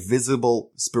will be a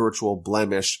visible spiritual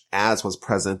blemish, as was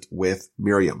present with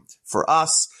Miriam. For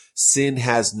us, sin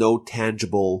has no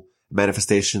tangible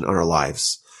manifestation on our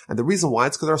lives. And the reason why,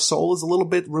 it's because our soul is a little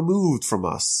bit removed from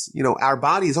us. You know, our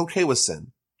body is okay with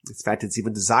sin. In fact, it's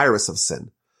even desirous of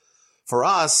sin. For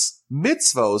us,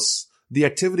 mitzvos, the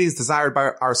activities desired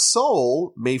by our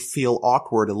soul, may feel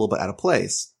awkward, a little bit out of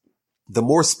place. The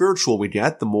more spiritual we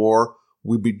get, the more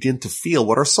we begin to feel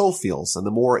what our soul feels, and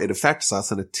the more it affects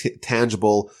us in a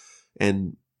tangible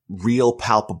and real,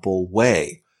 palpable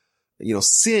way. You know,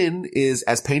 sin is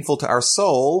as painful to our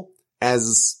soul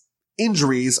as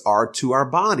injuries are to our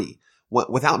body.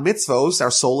 Without mitzvos,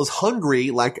 our soul is hungry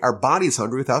like our body is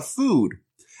hungry without food.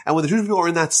 And when the Jewish people are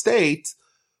in that state,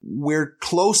 we're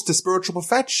close to spiritual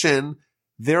perfection.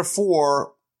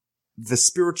 Therefore, the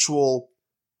spiritual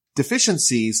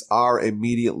deficiencies are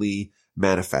immediately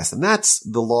manifest. And that's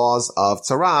the laws of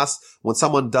tsaras. When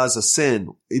someone does a sin,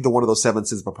 either one of those 7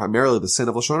 sins, but primarily the sin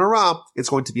of Lashon Hara, it's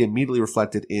going to be immediately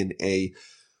reflected in a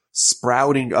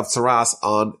sprouting of tsaras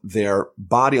on their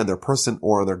body, on their person,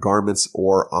 or on their garments,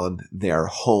 or on their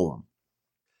home.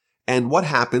 And what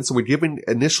happens? So we're given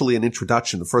initially an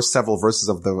introduction. The first several verses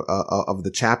of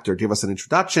the chapter give us an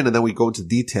introduction, and then we go into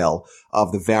detail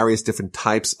of the various different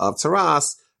types of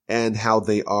tsaras and how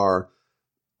they are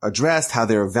addressed, how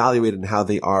they're evaluated, and how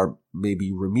they are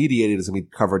maybe remediated, as we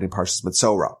covered in Parshas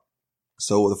Metzora.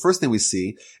 So the first thing we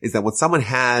see is that when someone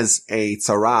has a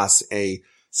tsaras, a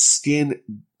skin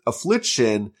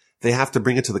affliction, they have to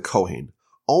bring it to the Kohen.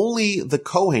 Only the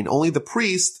Kohen, only the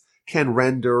priest can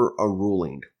render a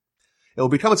ruling. It will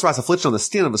become a tsaras affliction on the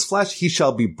skin of his flesh. He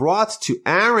shall be brought to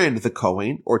Aaron the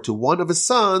Kohen, or to one of his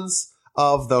sons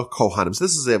of the Kohanim. So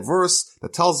this is a verse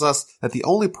that tells us that the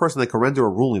only person that can render a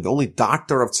ruling, the only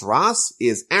doctor of tsaras,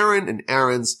 is Aaron and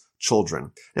Aaron's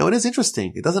children. Now it is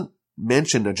interesting. It doesn't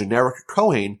mention a generic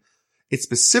Kohen. It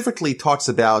specifically talks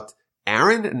about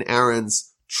Aaron and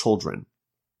Aaron's children.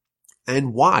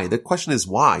 And why? The question is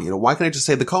why? Why can't I just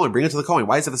say the Kohen, bring it to the Kohen?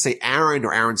 Why does it have to say Aaron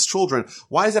or Aaron's children?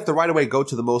 Why does it have to right away go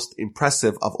to the most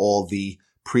impressive of all the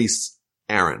priests,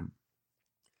 Aaron?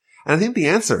 And I think the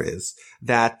answer is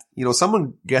that,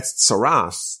 someone gets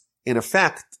tsaras. In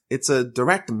effect, it's a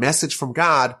direct message from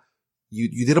God.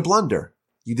 You did a blunder.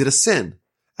 You did a sin.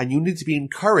 And you need to be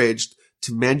encouraged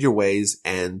to mend your ways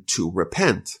and to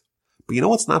repent. But you know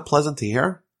what's not pleasant to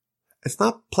hear? It's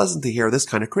not pleasant to hear this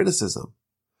kind of criticism.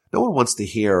 No one wants to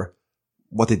hear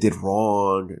what they did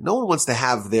wrong. No one wants to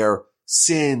have their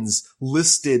sins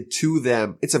listed to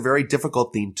them. It's a very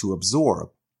difficult thing to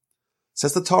absorb.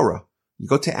 Says the Torah. You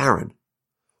go to Aaron.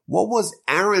 What was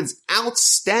Aaron's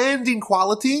outstanding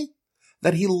quality?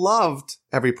 That he loved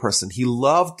every person. He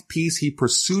loved peace. He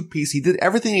pursued peace. He did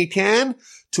everything he can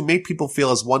to make people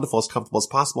feel as wonderful, as comfortable as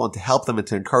possible, and to help them and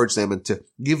to encourage them and to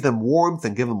give them warmth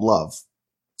and give them love.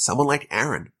 Someone like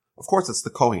Aaron. Of course, it's the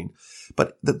Kohen.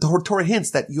 But the Torah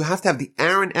hints that you have to have the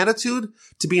Aaron attitude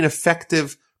to be an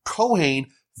effective Kohen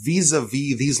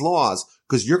vis-a-vis these laws,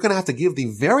 because you're going to have to give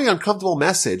the very uncomfortable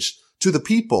message to the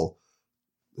people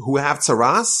who have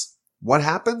tsaras. What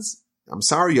happens? I'm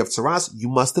sorry, you have tsaras. You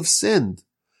must have sinned.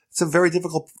 It's a very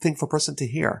difficult thing for a person to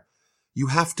hear. You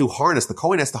have to harness, the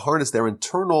Kohen has to harness their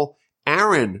internal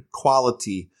Aaron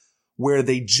quality, where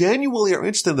they genuinely are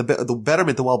interested in the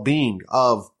betterment, the well-being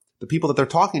of the people that they're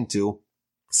talking to.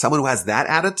 Someone who has that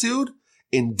attitude,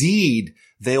 indeed,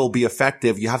 they will be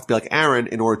effective. You have to be like Aaron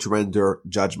in order to render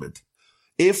judgment.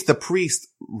 If the priest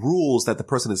rules that the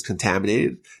person is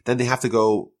contaminated, then they have to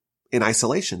go in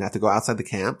isolation. They have to go outside the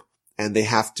camp, and they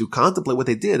have to contemplate what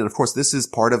they did. And of course, this is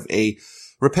part of a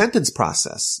repentance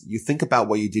process. You think about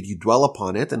what you did, you dwell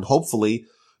upon it, and hopefully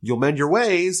you'll mend your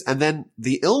ways, and then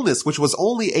the illness, which was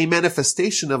only a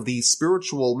manifestation of the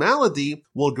spiritual malady,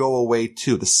 will go away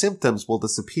too. The symptoms will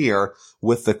disappear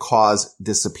with the cause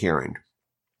disappearing.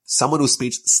 Someone who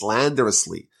speaks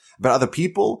slanderously about other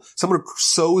people, someone who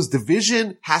sows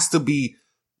division, has to be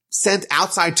sent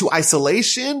outside to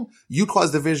isolation. You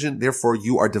cause division, therefore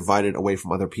you are divided away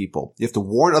from other people. You have to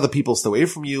warn other people to stay away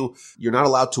from you. You're not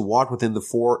allowed to walk within the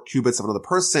 4 cubits of another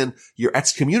person. You're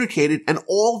excommunicated, and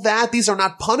all that, these are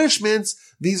not punishments.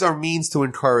 These are means to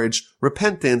encourage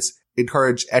repentance,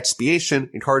 encourage expiation,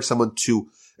 encourage someone to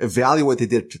evaluate what they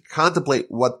did, to contemplate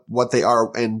what they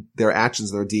are and their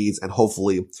actions and their deeds, and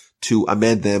hopefully to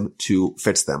amend them, to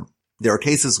fix them. There are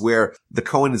cases where the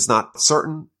Kohen is not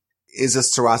certain. Is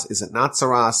this tsaras? Is it not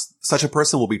tsaras? Such a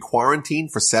person will be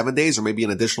quarantined for 7 days, or maybe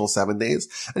an additional 7 days.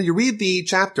 And you read the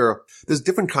chapter, there's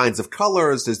different kinds of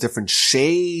colors, there's different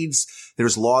shades,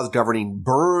 there's laws governing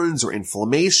burns or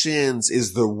inflammations.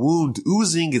 Is the wound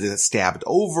oozing? Is it stabbed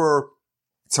over?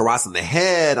 Tsaras on the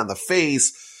head, on the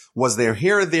face? Was there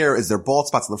hair there? Is there bald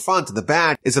spots on the front and the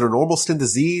back? Is it a normal skin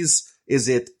disease? Is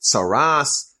it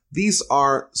tsaras? These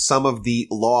are some of the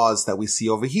laws that we see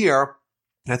over here.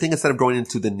 And I think instead of going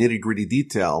into the nitty-gritty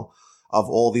detail of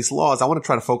all these laws, I want to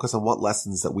try to focus on what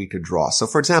lessons that we could draw. So,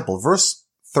 for example, verse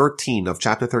 13 of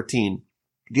chapter 13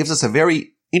 gives us a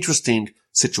very interesting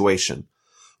situation.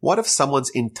 What if someone's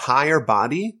entire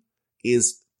body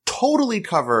is totally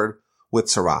covered with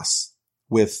tsaras,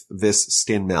 with this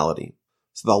skin malady?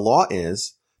 So the law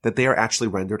is that they are actually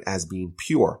rendered as being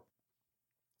pure.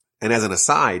 And as an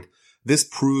aside, this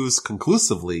proves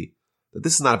conclusively that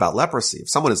this is not about leprosy. If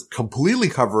someone is completely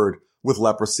covered with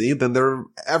leprosy, then they're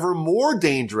ever more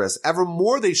dangerous, ever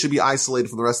more they should be isolated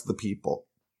from the rest of the people.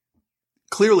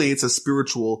 Clearly, it's a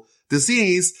spiritual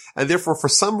disease, and therefore, for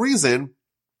some reason,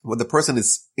 when the person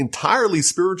is entirely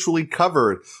spiritually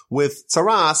covered with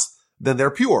tsaras, then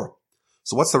they're pure.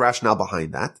 So what's the rationale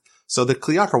behind that? So the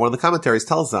Kli Yakar, one of the commentaries,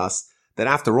 tells us that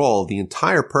after all, the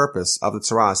entire purpose of the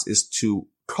tsaras is to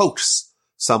coax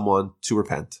someone to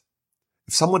repent.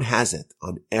 If someone has it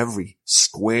on every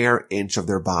square inch of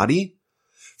their body,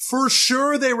 for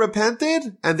sure they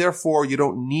repented, and therefore you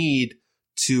don't need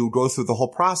to go through the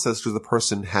whole process because the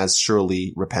person has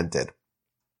surely repented.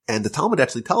 And the Talmud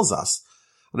actually tells us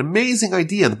an amazing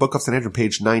idea in the Book of Sanhedrin,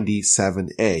 page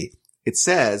 97a. It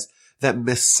says that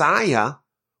Messiah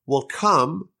will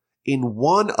come in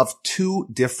one of two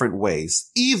different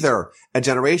ways. Either a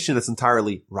generation that's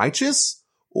entirely righteous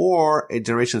or a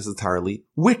generation that's entirely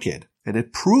wicked. And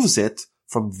it proves it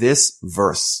from this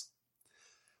verse.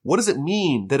 What does it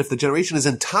mean that if the generation is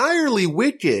entirely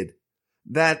wicked,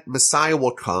 that Messiah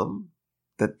will come?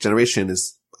 That generation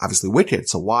is obviously wicked.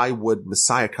 So why would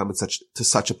Messiah come to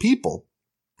such a people?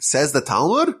 Says the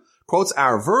Talmud, quotes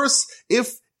our verse,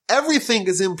 if everything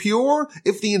is impure,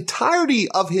 if the entirety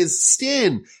of his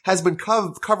skin has been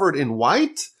covered in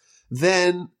white,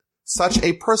 then such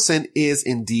a person is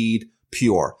indeed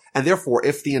pure. And therefore,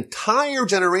 if the entire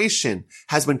generation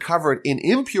has been covered in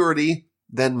impurity,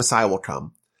 then Messiah will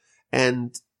come.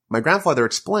 And my grandfather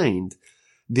explained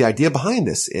the idea behind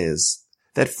this is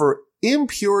that for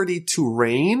impurity to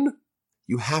reign,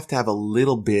 you have to have a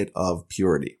little bit of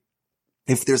purity.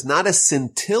 If there's not a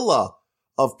scintilla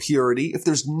of purity, if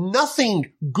there's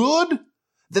nothing good,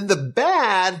 then the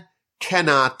bad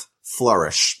cannot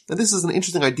flourish. And this is an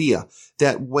interesting idea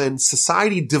that when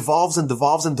society devolves and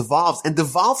devolves and devolves and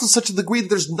devolves to such a degree that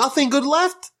there's nothing good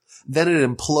left, then it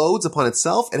implodes upon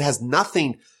itself. It has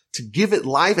nothing to give it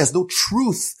life, has no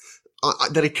truth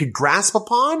that it could grasp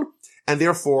upon, and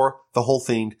therefore the whole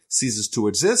thing ceases to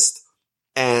exist,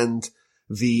 and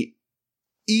the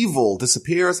evil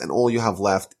disappears, and all you have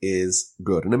left is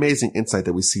good. An amazing insight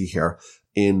that we see here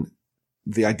in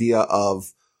the idea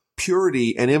of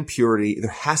purity and impurity.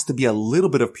 There has to be a little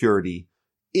bit of purity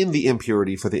in the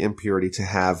impurity for the impurity to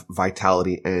have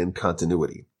vitality and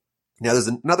continuity. Now, there's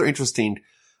another interesting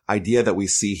idea that we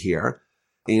see here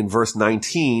in verse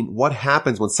 19. What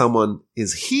happens when someone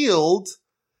is healed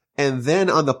and then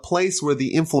on the place where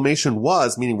the inflammation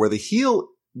was, meaning where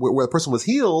the person was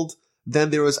healed,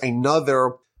 then there was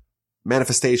another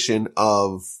manifestation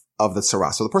of the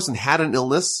tzara. So the person had an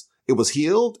illness, it was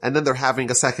healed, and then they're having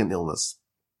a second illness.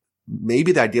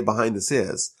 Maybe the idea behind this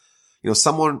is,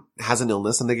 someone has an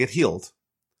illness and they get healed.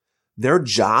 Their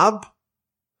job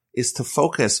is to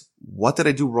focus, what did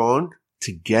I do wrong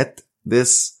to get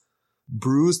this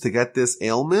bruise, to get this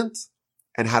ailment,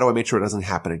 and how do I make sure it doesn't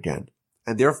happen again?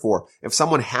 And therefore, if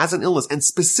someone has an illness, and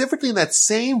specifically in that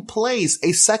same place,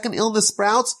 a second illness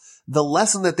sprouts, the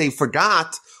lesson that they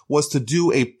forgot was to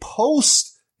do a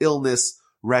post-illness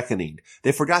reckoning.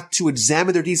 They forgot to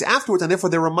examine their deeds afterwards, and therefore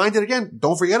they're reminded again,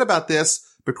 don't forget about this,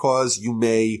 because you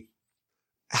may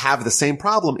have the same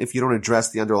problem if you don't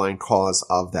address the underlying cause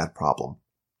of that problem.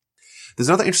 There's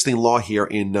another interesting law here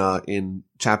in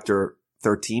chapter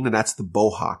 13, and that's the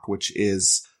bohak, which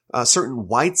is certain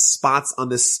white spots on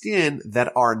the skin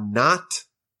that are not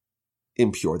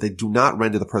impure. They do not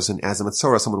render the person as a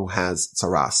Metzora, someone who has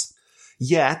tzaras.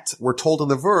 Yet, we're told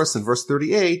in verse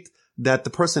 38, that the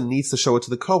person needs to show it to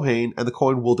the Kohen, and the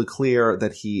Kohen will declare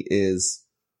that he is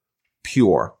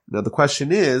pure. Now, the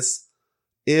question is,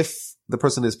 if the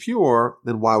person is pure,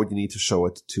 then why would you need to show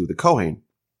it to the Kohen?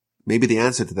 Maybe the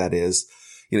answer to that is,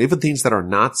 even things that are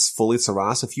not fully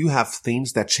tzaras, if you have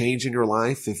things that change in your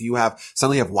life, if you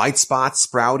suddenly have white spots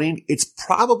sprouting, it's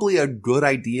probably a good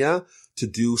idea to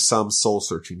do some soul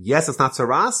searching. Yes, it's not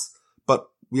tzaras, but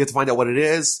we have to find out what it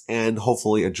is and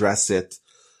hopefully address it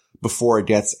before it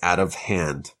gets out of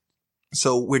hand.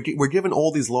 So we're given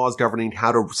all these laws governing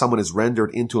how someone is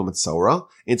rendered into a Metzora,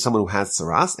 into someone who has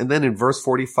tzaras, and then in verse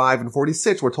 45 and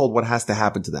 46, we're told what has to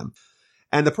happen to them.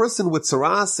 And the person with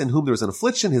tzaras in whom there is an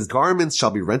affliction, his garments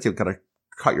shall be rent. You've got to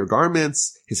cut your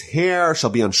garments. His hair shall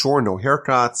be unshorn, no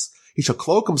haircuts. He shall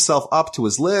cloak himself up to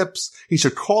his lips. He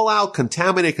shall call out,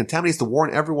 contaminate to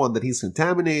warn everyone that he's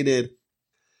contaminated.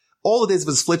 All the days of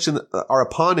his affliction are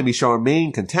upon him. He shall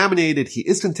remain contaminated. He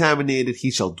is contaminated. He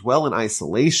shall dwell in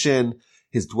isolation.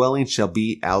 His dwelling shall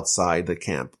be outside the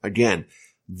camp. Again,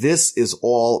 this is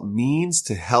all means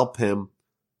to help him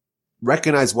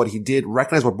recognize what he did,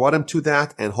 recognize what brought him to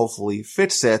that, and hopefully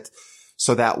fix it,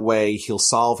 so that way he'll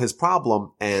solve his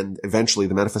problem, and eventually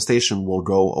the manifestation will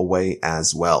go away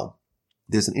as well.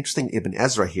 There's an interesting Ibn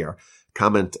Ezra here,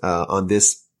 comment on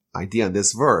this idea in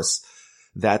this verse,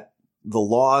 that the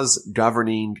laws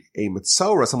governing a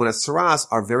Metzora, someone as tzaras,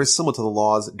 are very similar to the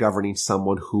laws governing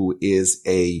someone who is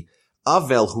a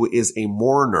Avel, who is a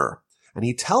mourner. And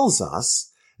he tells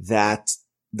us that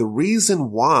the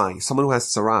reason why someone who has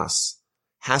tzaras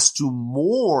has to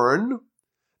mourn,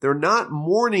 they're not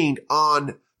mourning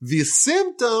on The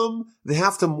symptom, they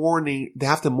have to mourn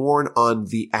on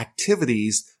the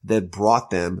activities that brought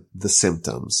them the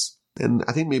symptoms. And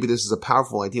I think maybe this is a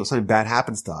powerful idea. When something bad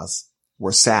happens to us,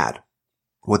 we're sad.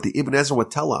 What the Ibn Ezra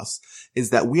would tell us is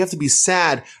that we have to be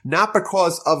sad not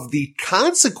because of the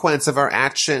consequence of our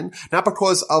action, not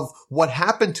because of what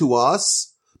happened to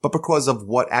us, but because of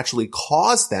what actually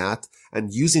caused that,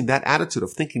 and using that attitude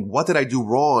of thinking, what did I do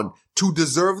wrong to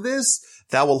deserve this?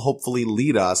 That will hopefully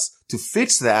lead us to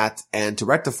fix that and to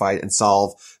rectify it and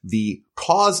solve the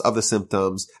cause of the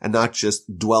symptoms and not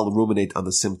just dwell and ruminate on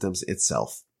the symptoms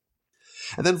itself.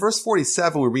 And then verse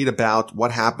 47, we read about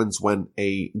what happens when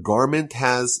a garment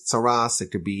has tsaras.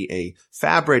 It could be a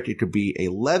fabric. It could be a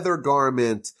leather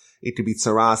garment. It could be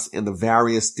tsaras in the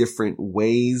various different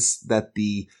ways that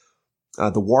the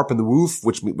warp and the woof,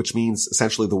 which means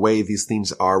essentially the way these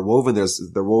things are woven.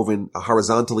 They're woven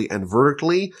horizontally and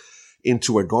vertically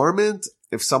into a garment.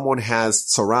 If someone has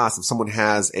tsaras, if someone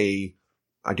has the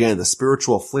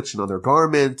spiritual affliction on their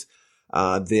garment,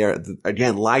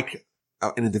 like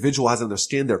an individual has on their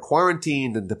skin, they're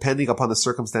quarantined, and depending upon the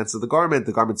circumstance of the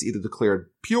garment's either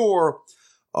declared pure,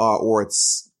 or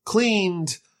it's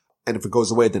cleaned, and if it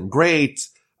goes away, then great.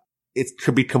 It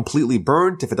could be completely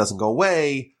burnt if it doesn't go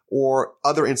away, or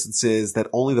other instances that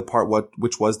only the part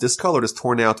which was discolored is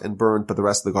torn out and burned, but the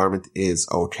rest of the garment is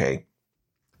okay.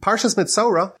 Parshas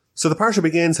Metzora. So the parsha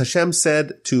begins, Hashem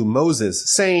said to Moses,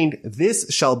 saying, "This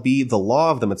shall be the law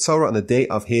of the Metzora on the day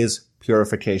of his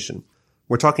purification."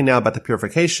 We're talking now about the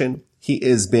purification. He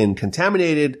has been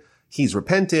contaminated, he's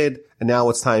repented, and now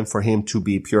it's time for him to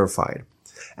be purified.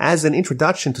 As an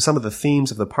introduction to some of the themes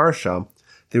of the parsha,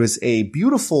 there is a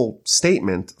beautiful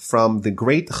statement from the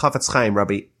great Chafetz Chaim,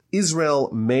 Rabbi Israel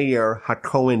Meir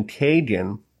HaKohen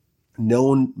Kagan,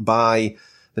 known by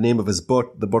the name of his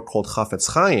book, the book called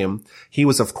Chafetz Chaim. He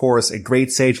was, of course, a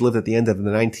great sage, lived at the end of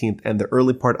the 19th and the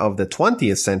early part of the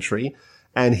 20th century,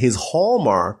 and his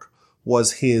hallmark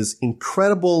was his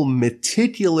incredible,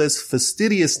 meticulous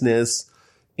fastidiousness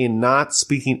in not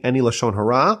speaking any Lashon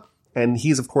Hara. And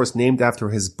he's, of course, named after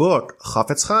his book,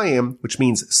 Chafetz Chaim, which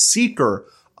means seeker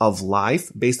of life,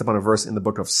 based upon a verse in the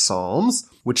book of Psalms,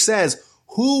 which says,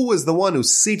 "Who is the one who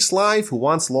seeks life, who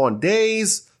wants long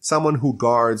days? Someone who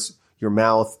guards your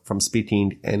mouth from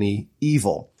speaking any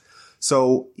evil."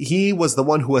 So he was the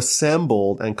one who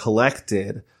assembled and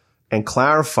collected and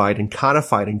clarified and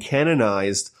codified and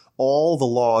canonized all the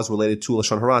laws related to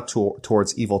Lashon Hara,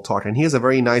 towards evil talk. And he has a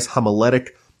very nice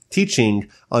homiletic teaching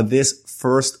on this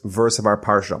first verse of our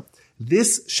parsha.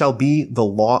 "This shall be the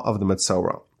law of the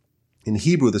Metzora." In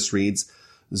Hebrew, this reads,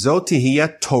 "Zot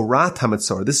tihiyah Torat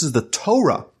HaMetzora." This is the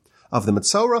Torah of the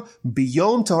Metzora,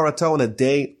 biyom taharato, on the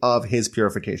day of his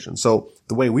purification. So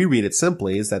the way we read it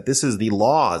simply is that this is the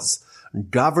laws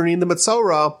governing the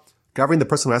Metzora, governing the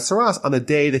person who has tsaras on the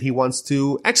day that he wants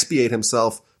to expiate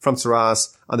himself from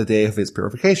tsaras on the day of his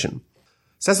purification.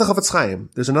 Says the Chafetz Chaim,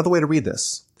 there's another way to read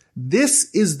this. This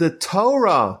is the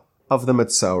Torah of the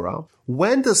Metzora.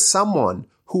 When does someone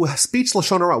who speaks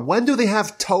Lashon Hara, when do they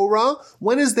have Torah?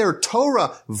 When is their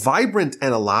Torah vibrant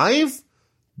and alive?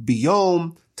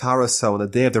 Biyom Taraso, on the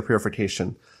day of their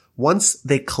purification. Once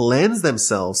they cleanse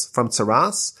themselves from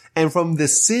tsaras and from the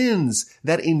sins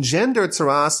that engender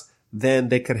tsaras, then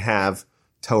they could have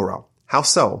Torah. How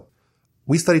so?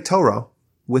 We study Torah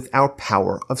with our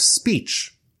power of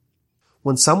speech.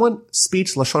 When someone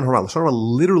speaks Lashon Hara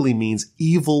literally means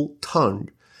evil tongue.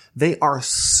 They are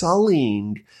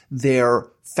sullying their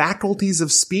faculties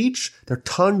of speech, their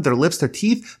tongue, their lips, their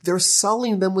teeth. They're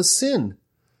sullying them with sin.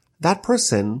 That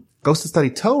person goes to study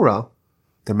Torah,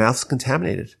 their mouth's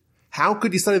contaminated. How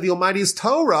could you study the Almighty's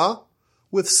Torah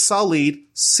with sullied,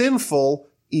 sinful,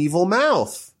 evil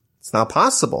mouth? It's not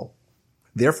possible.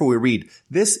 Therefore we read,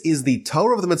 this is the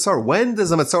Torah of the Metzora. When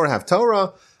does the Metzora have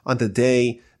Torah? On the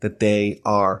day that they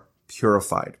are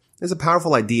purified. There's a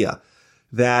powerful idea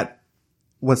that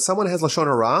when someone has Lashon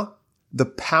Hara, the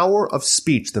power of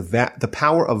speech, the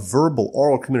power of verbal,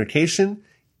 oral communication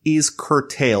is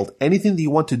curtailed. Anything that you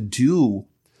want to do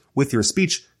with your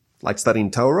speech, like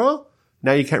studying Torah,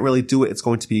 now you can't really do it. It's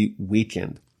going to be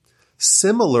weakened.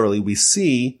 Similarly, we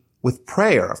see with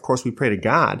prayer. Of course, we pray to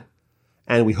God,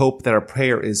 and we hope that our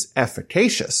prayer is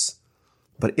efficacious.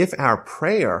 But if our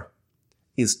prayer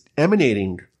is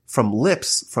emanating from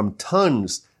lips, from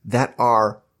tongues that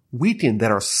are weakened,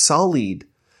 that are sullied,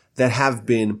 that have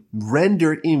been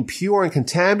rendered impure and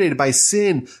contaminated by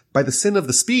sin, by the sin of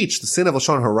the speech, the sin of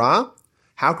Lashon Hara,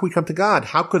 how can we come to God?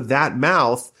 How could that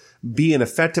mouth be an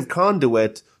effective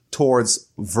conduit towards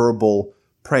verbal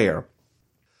prayer?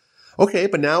 Okay,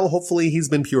 but now hopefully he's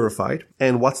been purified.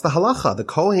 And what's the halacha? The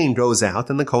Kohen goes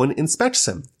out and the Kohen inspects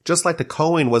him. Just like the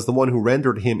Kohen was the one who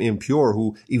rendered him impure,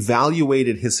 who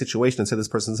evaluated his situation and said this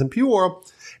person's impure,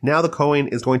 now the Kohen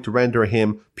is going to render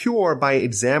him pure by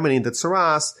examining the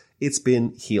tzaras. It's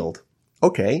been healed.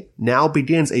 Okay, now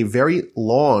begins a very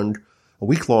long, a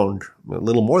week long, a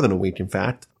little more than a week in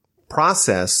fact,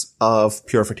 process of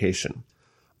purification.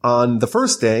 On the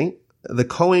first day, the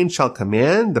Kohen shall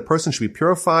command, the person should be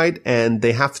purified, and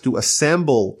they have to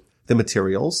assemble the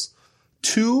materials.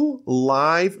 2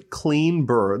 live, clean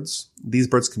birds, these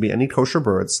birds can be any kosher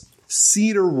birds,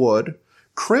 cedar wood,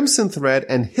 crimson thread,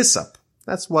 and hyssop.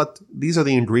 These are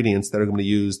the ingredients that are going to be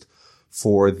used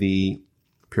for the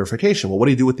purification. Well, what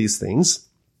do you do with these things?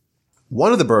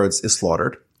 One of the birds is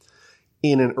slaughtered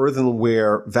in an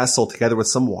earthenware vessel together with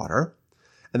some water.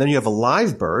 And then you have a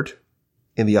live bird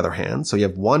in the other hand. So you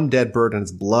have one dead bird and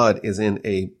its blood is in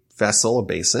a vessel, a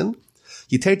basin.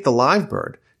 You take the live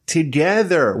bird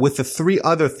together with the 3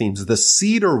 other things. The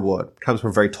cedar wood comes from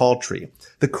a very tall tree.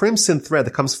 The crimson thread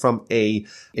that comes from a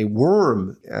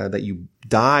worm that you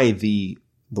dye the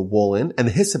wool in. And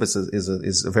the hyssop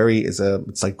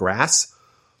it's like grass.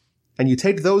 And you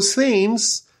take those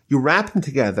things, you wrap them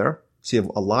together. So you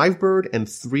have a live bird and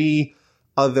 3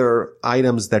 other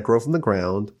items that grow from the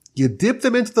ground. You dip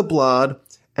them into the blood,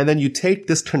 and then you take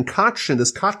this concoction,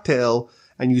 this cocktail,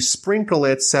 and you sprinkle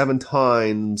it 7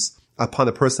 times upon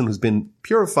the person who's been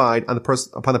purified,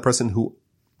 upon the person who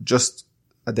just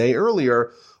a day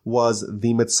earlier was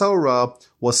the Metzora,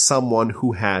 was someone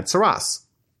who had tzaras.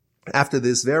 After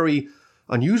this very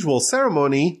unusual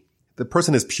ceremony, the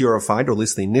person is purified, or at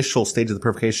least the initial stages of the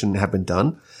purification have been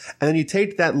done. And then you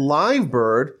take that live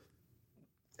bird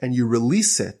and you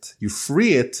release it, you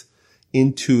free it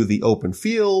into the open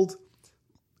field.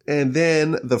 And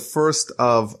then the first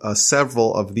of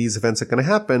several of these events are going to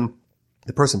happen.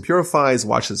 The person purifies,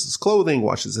 washes his clothing,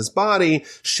 washes his body,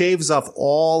 shaves off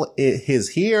all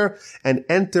his hair, and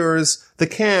enters the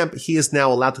camp. He is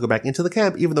now allowed to go back into the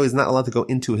camp, even though he's not allowed to go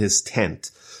into his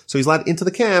tent. So he's allowed into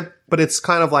the camp, but it's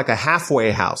kind of like a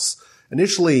halfway house.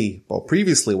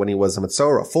 Previously when he was a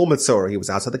Metzora, full Metzora, he was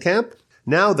outside the camp.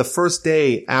 Now, the first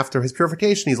day after his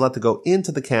purification, he's allowed to go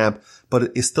into the camp,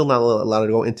 but is still not allowed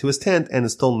to go into his tent and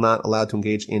is still not allowed to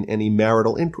engage in any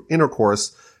marital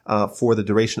intercourse for the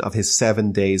duration of his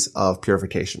 7 days of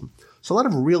purification. So a lot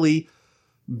of really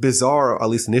bizarre, at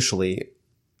least initially,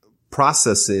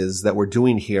 processes that we're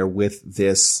doing here with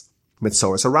this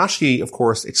Metzora. So Rashi, of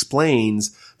course,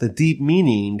 explains the deep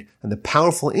meaning and the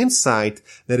powerful insight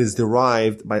that is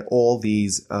derived by all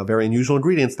these very unusual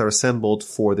ingredients that are assembled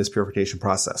for this purification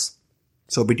process.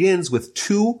 So it begins with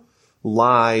 2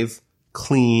 live,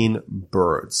 clean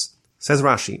birds. Says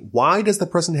Rashi, why does the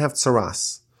person have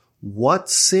tzaras? What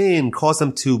sin caused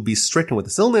them to be stricken with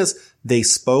this illness? They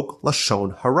spoke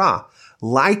lashon hara,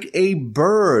 like a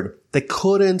bird that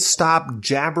couldn't stop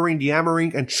jabbering,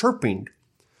 yammering, and chirping.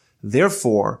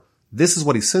 Therefore, this is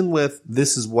what he sinned with.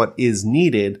 This is what is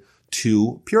needed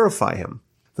to purify him.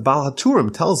 The Baal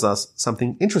HaTurim tells us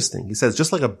something interesting. He says,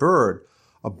 just like a bird,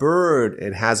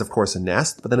 it has, of course, a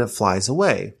nest, but then it flies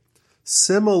away.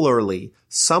 Similarly,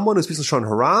 someone who speaks Lashon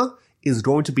Hara is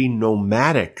going to be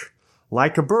nomadic.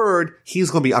 Like a bird,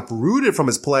 he's going to be uprooted from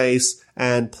his place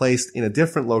and placed in a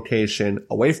different location,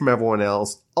 away from everyone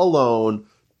else, alone,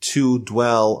 to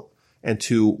dwell and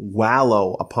to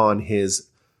wallow upon his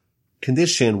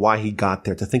condition, why he got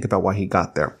there, to think about why he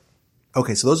got there.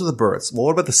 Okay, so those are the birds. Well,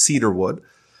 what about the cedar wood?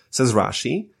 Says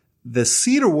Rashi, the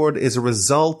cedar wood is a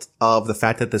result of the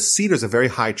fact that the cedar is a very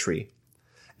high tree.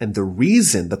 And the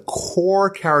reason, the core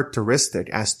characteristic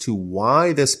as to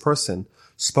why this person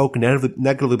spoke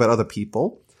negatively about other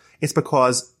people, is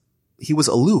because he was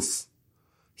aloof.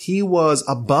 He was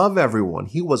above everyone.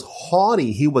 He was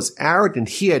haughty. He was arrogant.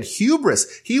 He had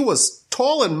hubris. He was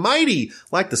tall and mighty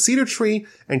like the cedar tree.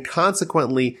 And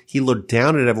consequently, he looked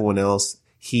down at everyone else.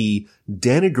 He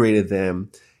denigrated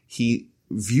them. He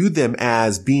viewed them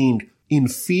as being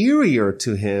inferior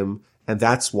to him. And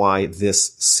that's why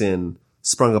this sin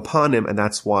sprung upon him. And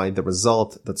that's why the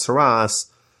result, the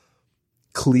tzaras,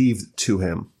 cleaved to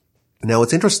him. Now,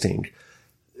 it's interesting.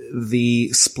 The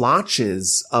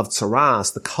splotches of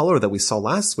tzaras, the color that we saw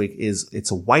last week,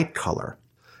 it's a white color.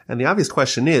 And the obvious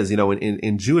question is,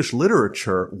 in Jewish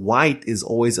literature, white is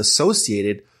always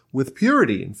associated with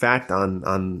purity. In fact,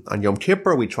 on Yom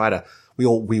Kippur,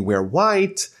 we wear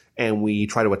white and we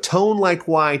try to atone like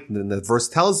white. And then the verse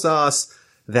tells us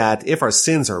that if our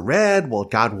sins are red, well,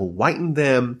 God will whiten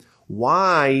them.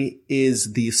 Why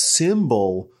is the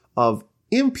symbol of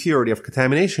impurity, of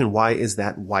contamination, why is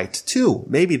that white too?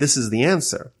 Maybe this is the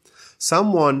answer.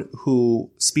 Someone who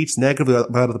speaks negatively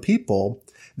about other people,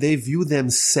 they view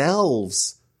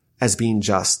themselves as being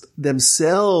just,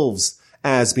 themselves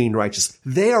as being righteous.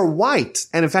 They are white.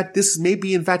 And in fact, this may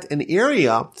be in fact an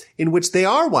area in which they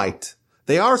are white.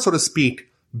 They are, so to speak,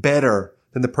 better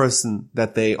than the person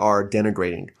that they are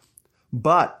denigrating.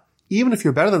 But even if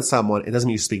you're better than someone, it doesn't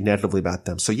mean you speak negatively about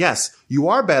them. So yes, you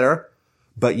are better,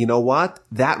 but you know what?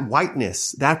 That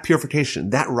whiteness, that purification,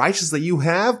 that righteousness that you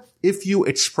have, if you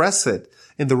express it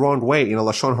in the wrong way, in a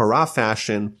Lashon Hara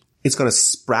fashion, it's going to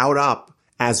sprout up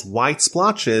as white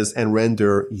splotches and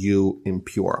render you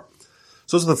impure.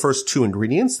 So those are the first two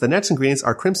ingredients. The next ingredients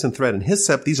are crimson thread and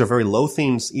hyssop. These are very low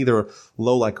things, either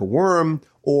low like a worm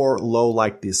or low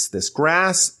like this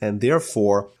grass. And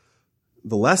therefore,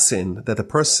 the lesson that the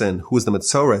person who is the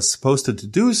Metzora is supposed to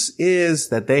deduce is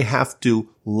that they have to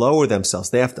lower themselves.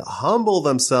 They have to humble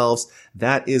themselves.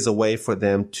 That is a way for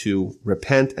them to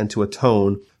repent and to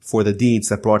atone for the deeds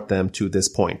that brought them to this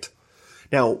point.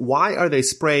 Now, why are they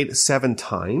sprayed 7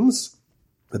 times?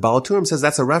 The Baal HaTurim says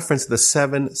that's a reference to the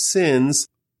 7 sins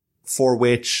for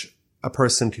which a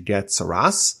person could get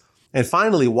saras. And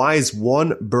finally, why is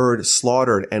 1 bird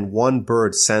slaughtered and 1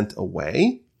 bird sent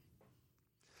away?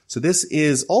 So this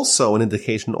is also an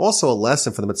indication, also a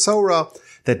lesson for the Metzora,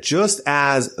 that just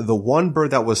as the 1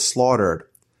 bird that was slaughtered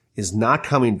is not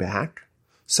coming back,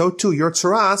 so too your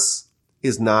saras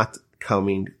is not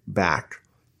coming back.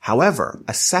 However,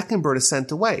 a 2nd bird is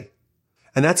sent away.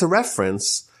 And that's a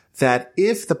reference that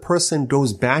if the person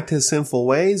goes back to his sinful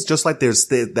ways, just like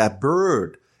that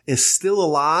bird is still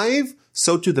alive,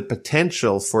 so too the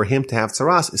potential for him to have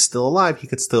saras is still alive. He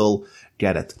could still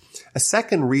get it. A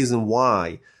second reason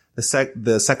why the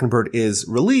 2nd bird is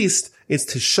released is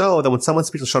to show that when someone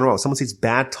speaks Lashon Hara, someone speaks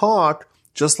bad talk,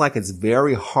 just like it's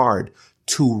very hard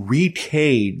to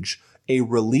recage a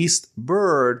released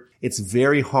bird, it's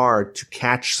very hard to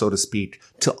catch, so to speak,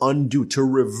 to undo, to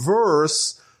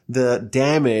reverse the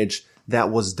damage that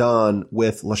was done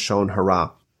with Lashon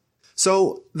Hara.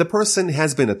 So the person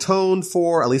has been atoned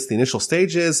for, at least the initial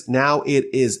stages. Now it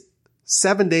is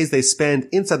 7 days they spend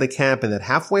inside the camp in that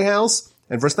halfway house.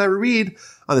 And verse 9 we read,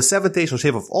 on the 7th day he shall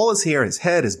shave off all his hair, his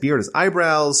head, his beard, his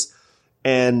eyebrows,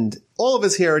 and all of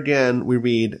his hair again, we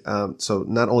read, so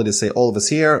not only to say all of his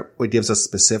hair, it gives us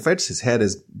specifics, his head,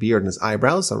 his beard, and his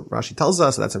eyebrows. So Rashi tells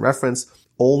us that's a reference,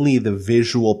 only the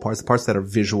visual parts, the parts that are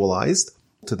visualized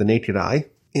to the naked eye.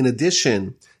 In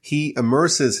addition, he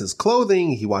immerses his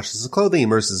clothing, he washes his clothing,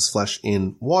 immerses his flesh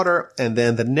in water, and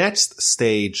then the next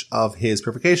stage of his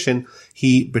purification,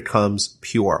 he becomes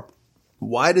pure.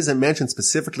 Why does it mention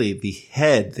specifically the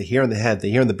head, the hair on the head,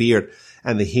 the hair on the beard,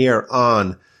 and the hair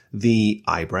on the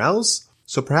eyebrows?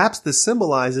 So perhaps this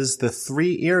symbolizes the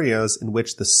 3 areas in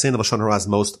which the sin of Lashon Hara is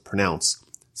most pronounced.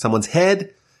 Someone's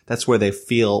head, that's where they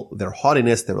feel their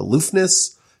haughtiness, their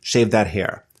aloofness, shave that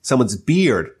hair. Someone's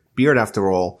beard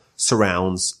after all,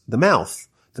 surrounds the mouth.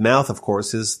 The mouth, of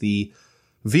course, is the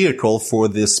vehicle for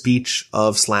the speech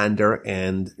of slander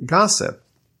and gossip.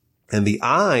 And the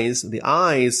eyes,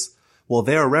 well,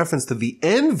 they're a reference to the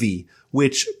envy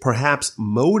which perhaps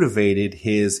motivated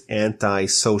his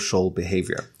antisocial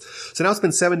behavior. So now it's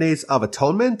been 7 days of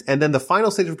atonement, and then the final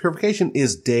stage of purification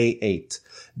is day 8.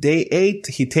 Day 8,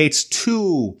 he takes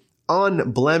 2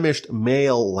 unblemished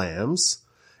male lambs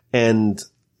and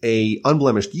a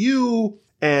unblemished ewe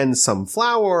and some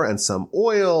flour and some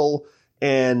oil,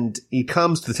 and he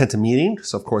comes to the tent of meeting.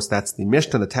 So of course that's the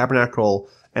Mishnah, the tabernacle,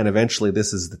 and eventually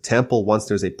this is the temple. Once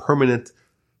there's a permanent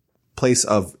place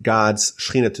of God's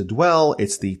Shekhinah to dwell,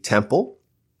 it's the temple.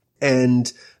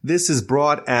 And this is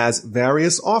brought as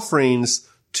various offerings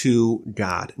to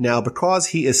God. Now, because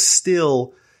he is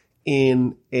still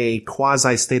in a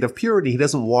quasi state of purity, he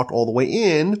doesn't walk all the way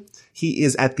in. He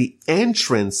is at the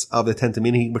entrance of the tent of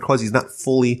meeting. Because he's not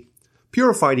fully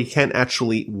purified, he can't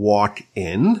actually walk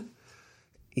in.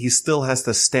 He still has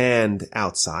to stand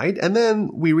outside. And then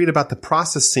we read about the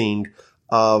processing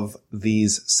of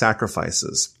these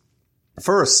sacrifices.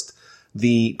 First,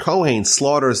 the Kohen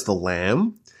slaughters the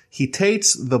lamb. He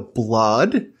takes the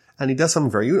blood and he does something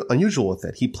very unusual with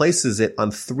it. He places it on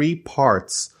 3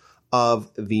 parts of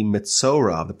the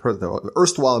Metzora, the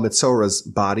erstwhile Metzora's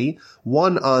body,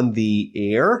 one on the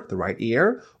ear, the right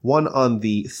ear, one on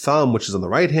the thumb, which is on the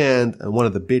right hand, and one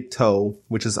on the big toe,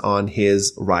 which is on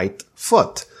his right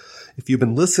foot. If you've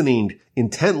been listening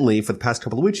intently for the past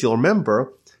couple of weeks, you'll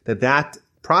remember that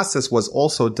process was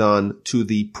also done to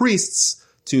the priests,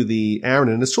 to the Aaron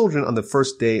and his children on the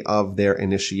first day of their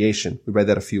initiation. We read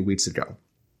that a few weeks ago.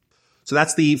 So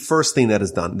that's the first thing that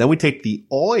is done. Then we take the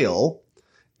oil,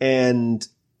 and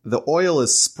the oil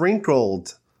is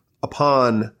sprinkled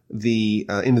upon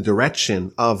in the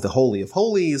direction of the Holy of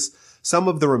Holies. Some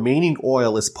of the remaining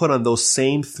oil is put on those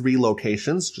same 3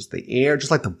 locations, just the ear,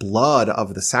 just like the blood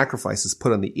of the sacrifice is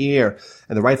put on the ear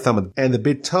and the right thumb and the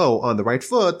big toe on the right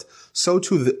foot. So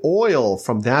too the oil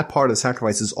from that part of the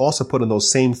sacrifice is also put on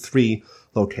those same 3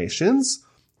 locations.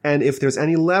 And if there's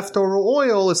any leftover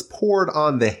oil, it's poured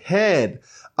on the head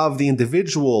of the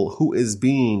individual who is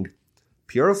being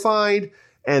purified.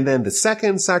 And then the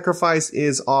second sacrifice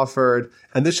is offered,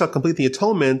 and this shall complete the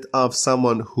atonement of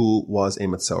someone who was a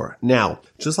Metzora. Now,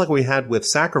 just like we had with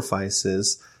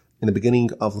sacrifices in the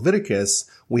beginning of Leviticus,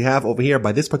 we have over here,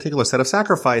 by this particular set of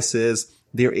sacrifices,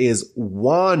 there is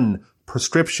one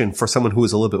prescription for someone who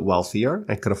is a little bit wealthier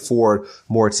and could afford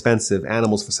more expensive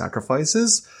animals for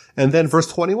sacrifices. And then verse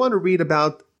 21, we read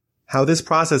about how this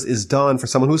process is done for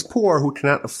someone who's poor, who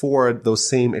cannot afford those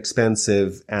same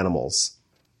expensive animals.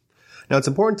 Now, it's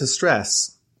important to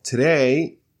stress,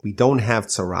 today, we don't have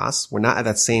tzaras. We're not at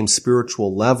that same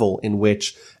spiritual level in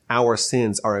which our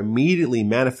sins are immediately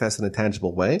manifest in a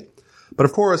tangible way. But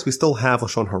of course, we still have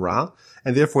Lashon Hara,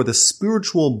 and therefore the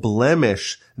spiritual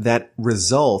blemish that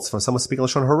results from someone speaking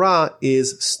Lashon Hara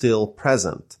is still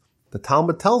present. The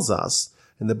Talmud tells us,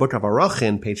 in the book of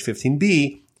Arachin, page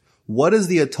 15b, what is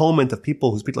the atonement of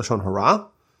people who speak Lashon Hara?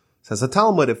 Says the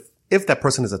Talmud, if that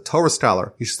person is a Torah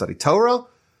scholar, you should study Torah.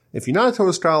 If you're not a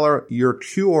Torah scholar, your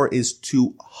cure is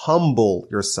to humble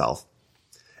yourself.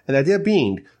 And the idea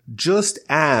being, just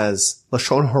as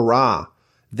Lashon Hara,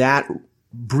 that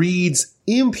breeds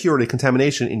impurity,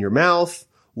 contamination in your mouth,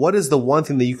 what is the one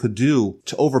thing that you could do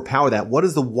to overpower that? What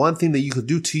is the one thing that you could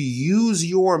do to use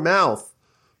your mouth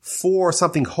for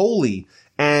something holy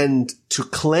and to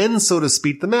cleanse, so to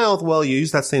speak, the mouth? Well, you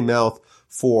use that same mouth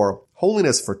for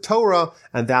holiness, for Torah,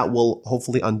 and that will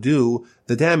hopefully undo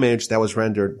the damage that was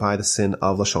rendered by the sin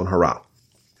of Lashon Hara.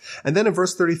 And then in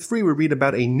verse 33, we read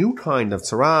about a new kind of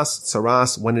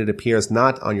tzaras when it appears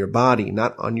not on your body,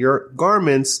 not on your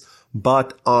garments,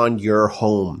 but on your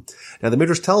home. Now the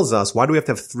Midrash tells us, why do we have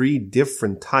to have 3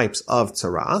 different types of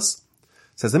tzaras?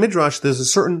 Says the Midrash, there's a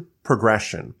certain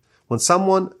progression. When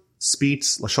someone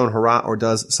speaks Lashon Hara or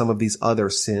does some of these other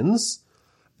sins,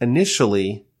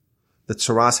 initially, the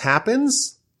tzaras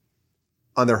happens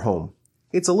on their home.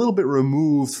 It's a little bit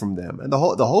removed from them. And the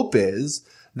hope is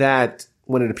that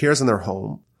when it appears in their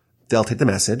home, they'll take the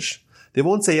message. They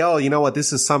won't say, oh, you know what,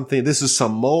 this is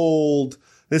some mold.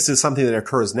 This is something that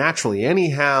occurs naturally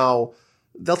anyhow.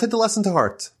 They'll take the lesson to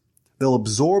heart. They'll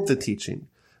absorb the teaching.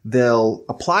 They'll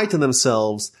apply it to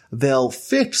themselves. They'll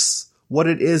fix what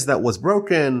it is that was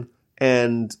broken,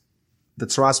 and the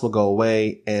tzaras will go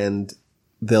away and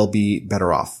they'll be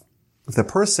better off. If the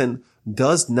person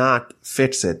does not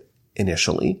fix it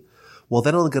initially, well,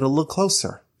 then they'll get a little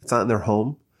closer. It's not in their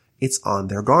home. It's on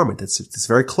their garment. It's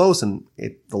very close, and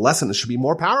the lesson should be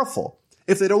more powerful.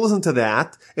 If they don't listen to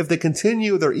that, if they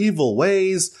continue their evil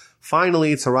ways,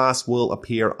 finally tzaras will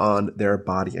appear on their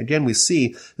body. Again, we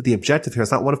see that the objective here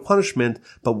is not one of punishment,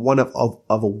 but one of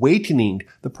awakening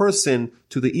the person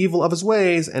to the evil of his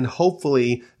ways, and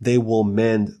hopefully they will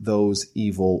mend those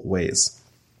evil ways.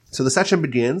 So the section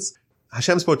begins.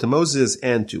 Hashem spoke to Moses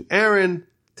and to Aaron,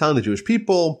 telling the Jewish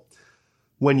people,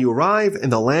 when you arrive in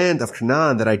the land of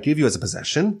Canaan that I give you as a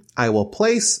possession, I will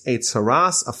place a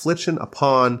tzaras affliction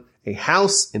upon a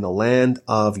house in the land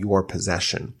of your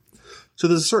possession. So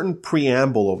there's a certain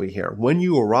preamble over here. When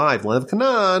you arrive in the land of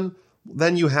Canaan,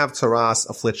 then you have tzaras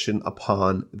affliction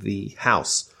upon the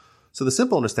house. So the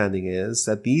simple understanding is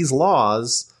that these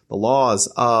laws, the laws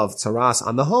of tzaras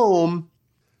on the home,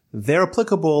 they're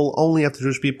applicable only after the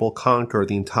Jewish people conquer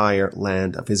the entire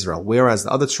land of Israel. Whereas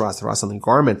the other tzaras on the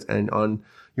garment and on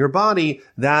your body,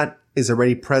 that is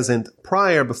already present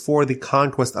before the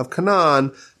conquest of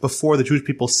Canaan, before the Jewish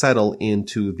people settle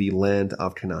into the land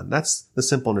of Canaan. That's the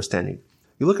simple understanding.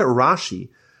 You look at Rashi.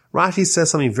 Rashi says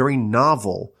something very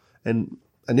novel, and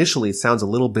initially it sounds a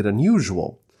little bit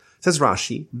unusual. It says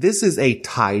Rashi, this is a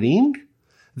tiding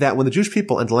that when the Jewish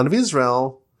people enter the land of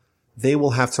Israel, they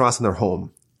will have tzaras in their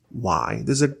home. Why?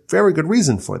 There's a very good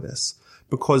reason for this.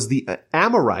 Because the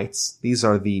Amorites, these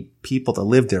are the people that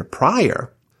lived there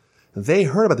prior, they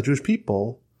heard about the Jewish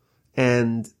people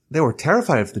and they were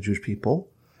terrified of the Jewish people.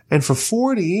 And for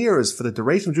 40 years, for the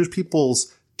duration of Jewish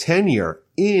people's tenure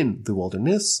in the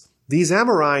wilderness, these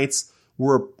Amorites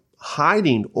were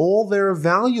hiding all their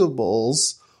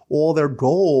valuables, all their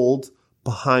gold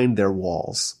behind their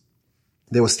walls.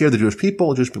 They would scare the Jewish people.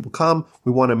 The Jewish people come.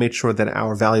 We want to make sure that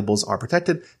our valuables are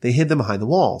protected. They hid them behind the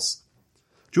walls.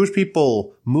 Jewish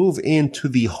people move into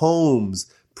the homes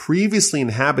previously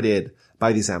inhabited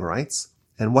by these Amorites.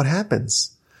 And what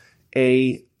happens?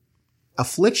 A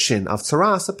affliction of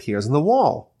tsaras appears in the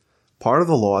wall. Part of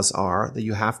the laws are that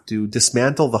you have to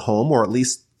dismantle the home, or at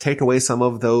least take away some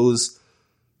of those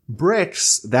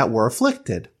bricks that were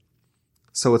afflicted.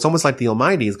 So it's almost like the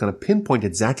Almighty is going to pinpoint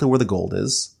exactly where the gold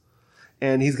is,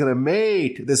 and he's going to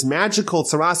make this magical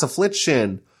tsaras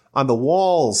affliction on the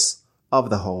walls of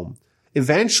the home.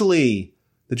 Eventually,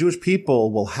 the Jewish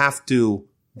people will have to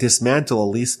dismantle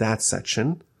at least that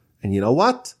section, and you know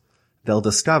what? They'll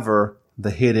discover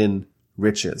the hidden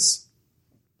riches.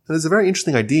 And there's a very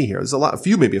interesting idea here.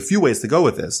 There's maybe a few ways to go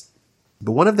with this.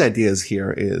 But one of the ideas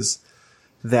here is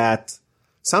that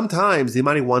sometimes the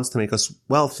Almighty wants to make us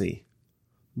wealthy,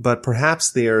 but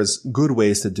perhaps there's good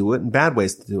ways to do it and bad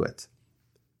ways to do it.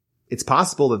 It's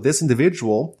possible that this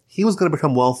individual, he was going to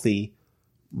become wealthy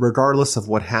regardless of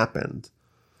what happened.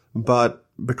 But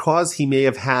because he may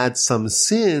have had some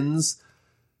sins,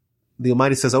 the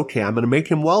Almighty says, okay, I'm going to make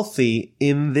him wealthy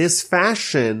in this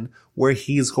fashion where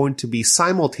he's going to be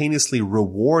simultaneously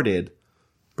rewarded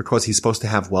because he's supposed to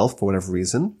have wealth for whatever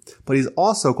reason, but he's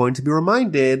also going to be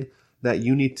reminded that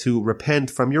you need to repent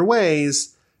from your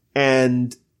ways,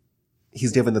 and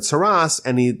he's given the tsaras,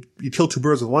 and you kill two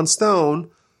birds with one stone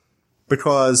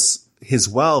because his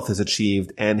wealth is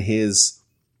achieved and his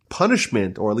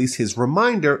punishment, or at least his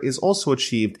reminder, is also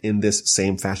achieved in this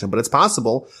same fashion. But it's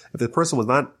possible if the person was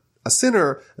not a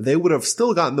sinner, they would have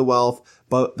still gotten the wealth,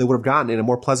 but they would have gotten it in a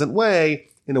more pleasant way,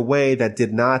 in a way that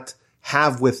did not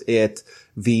have with it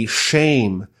the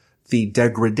shame, the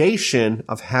degradation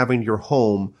of having your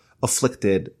home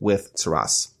afflicted with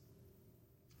tsaras.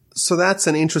 So that's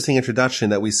an interesting introduction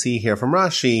that we see here from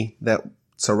Rashi, that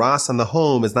tsaras on the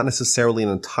home is not necessarily an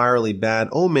entirely bad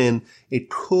omen. It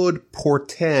could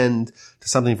portend to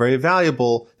something very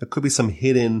valuable. There could be some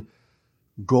hidden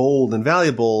gold and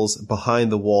valuables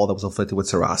behind the wall that was afflicted with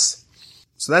tsaras.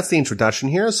 So that's the introduction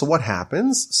here. So what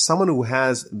happens? Someone who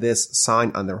has this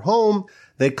sign on their home,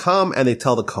 they come and they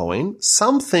tell the Kohen,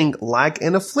 something like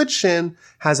an affliction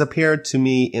has appeared to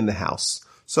me in the house.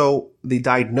 So the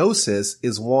diagnosis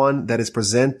is one that is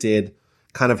presented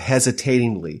kind of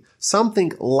hesitatingly.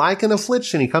 Something like an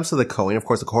affliction. He comes to the Kohen. Of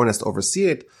course, the Kohen has to oversee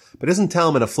it, but doesn't tell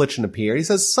him an affliction appeared. He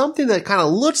says something that kind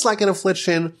of looks like an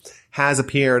affliction has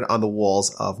appeared on the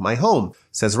walls of my home.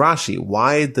 Says Rashi,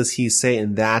 why does he say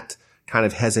in that kind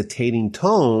of hesitating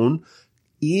tone,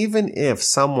 even if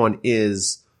someone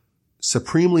is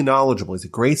supremely knowledgeable, he's a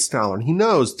great scholar, and he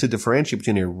knows to differentiate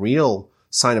between a real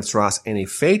sign of tsaras and a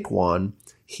fake one,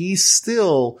 he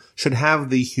still should have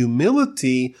the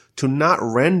humility to not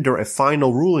render a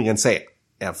final ruling and say,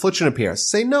 an affliction appears.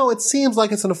 Say, no, it seems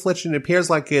like it's an affliction. It appears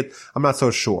like it. I'm not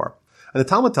so sure. And the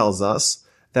Talmud tells us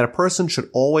that a person should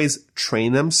always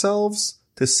train themselves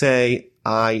to say,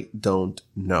 I don't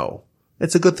know.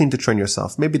 It's a good thing to train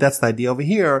yourself. Maybe that's the idea over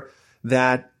here,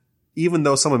 that even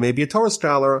though someone may be a Torah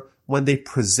scholar, when they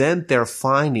present their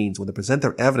findings, when they present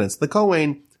their evidence to the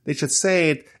Kohen, they should say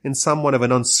it in somewhat of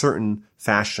an uncertain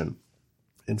fashion.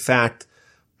 In fact,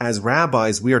 as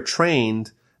rabbis, we are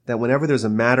trained that whenever there's a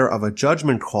matter of a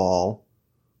judgment call,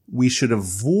 we should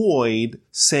avoid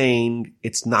saying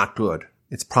it's not good,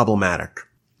 it's problematic.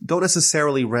 Don't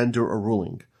necessarily render a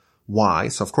ruling. Why?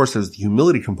 So of course there's the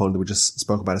humility component that we just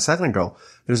spoke about a second ago.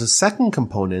 There's a second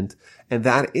component, and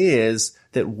that is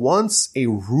that once a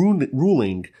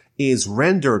ruling is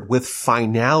rendered with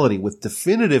finality, with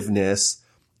definitiveness,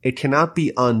 it cannot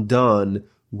be undone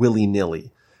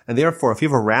willy-nilly. And therefore, if you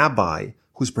have a rabbi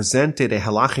who's presented a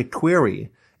halachic query,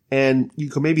 and you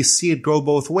can maybe see it go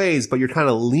both ways, but you're kind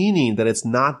of leaning that it's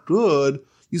not good,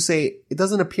 you say, it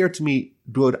doesn't appear to me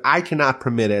good, I cannot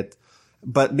permit it,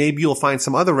 but maybe you'll find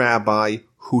some other rabbi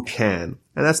who can.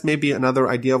 And that's maybe another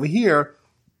idea over here,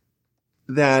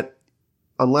 that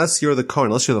unless you're the Kohen,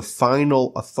 unless you're the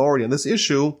final authority on this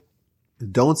issue,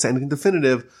 don't say anything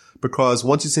definitive, because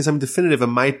once you say something definitive, it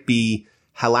might be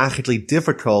halachically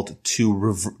difficult to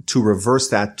reverse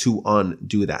that, to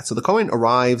undo that. So the Kohen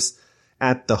arrives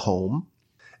at the home,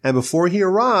 and before he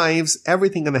arrives,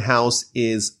 everything in the house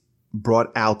is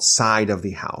brought outside of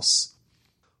the house.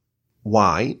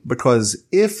 Why? Because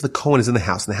if the Kohen is in the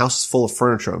house, and the house is full of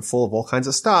furniture and full of all kinds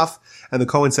of stuff, and the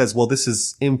Kohen says, well, this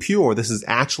is impure, this is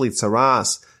actually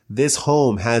tsaras, this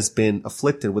home has been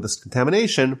afflicted with this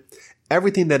contamination,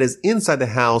 everything that is inside the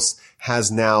house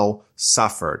has now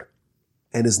suffered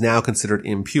and is now considered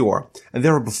impure. And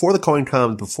therefore, before the Kohen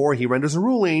comes, before he renders a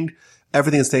ruling,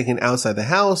 everything is taken outside the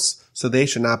house, so they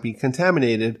should not be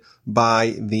contaminated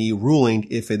by the ruling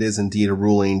if it is indeed a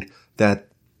ruling that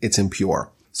it's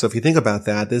impure. So if you think about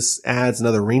that, this adds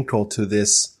another wrinkle to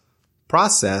this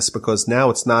process, because now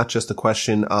it's not just a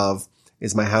question of,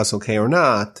 is my house okay or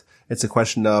not? It's a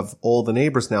question of all the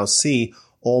neighbors now see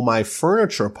all my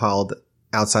furniture piled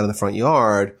outside in the front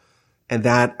yard. And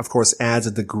that, of course, adds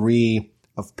a degree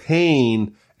of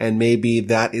pain. And maybe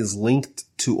that is linked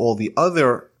to all the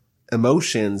other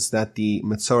emotions that the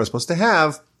Metzora is supposed to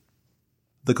have.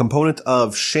 The component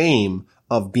of shame,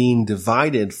 of being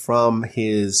divided from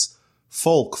his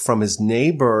folk, from his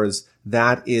neighbors,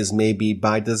 that is maybe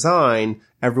by design.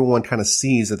 Everyone kind of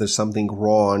sees that there's something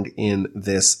wrong in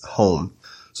this home.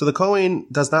 So the Kohen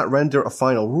does not render a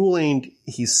final ruling.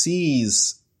 He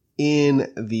sees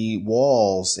in the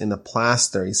walls, in the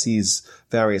plaster, he sees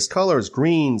various colors,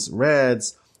 greens,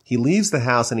 reds. He leaves the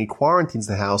house and he quarantines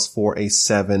the house for a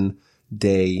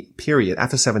 7-day period.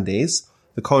 After 7 days,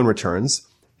 the Kohen returns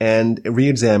and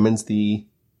re-examines the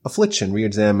affliction,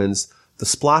 re-examines the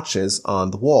splotches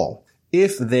on the wall.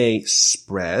 If they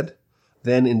spread,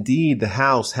 then indeed the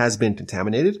house has been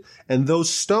contaminated, and those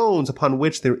stones upon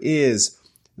which there is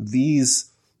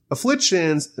these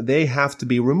afflictions, they have to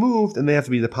be removed and they have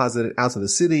to be deposited outside the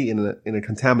city in a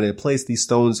contaminated place. These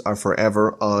stones are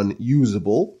forever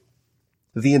unusable.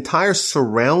 The entire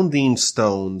surrounding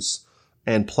stones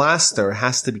and plaster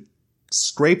has to be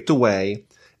scraped away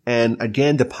and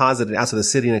again deposited outside the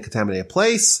city in a contaminated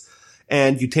place.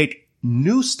 And you take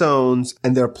new stones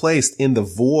and they're placed in the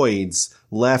voids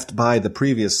left by the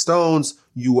previous stones.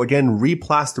 You again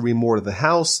replaster, remortar the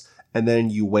house, and then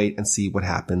you wait and see what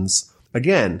happens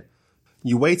again.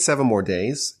 You wait 7 more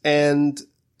days, and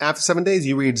after 7 days,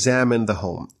 you re-examine the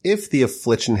home. If the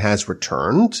affliction has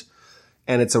returned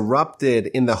and it's erupted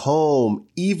in the home,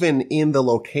 even in the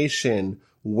location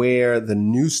where the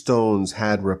new stones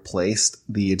had replaced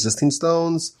the existing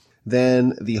stones,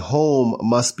 then the home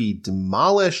must be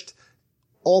demolished.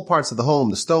 All parts of the home,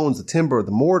 the stones, the timber,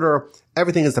 the mortar,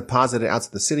 everything is deposited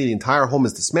outside the city. The entire home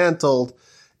is dismantled,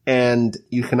 and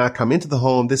you cannot come into the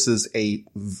home. This is a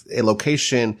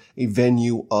location, a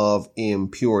venue of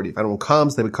impurity. If anyone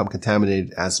comes, they become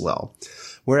contaminated as well.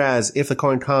 Whereas if the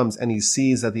Kohen comes and he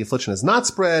sees that the affliction has not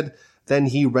spread, then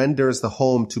he renders the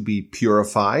home to be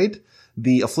purified.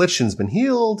 The affliction's been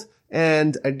healed,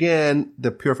 and again,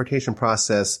 the purification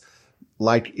process,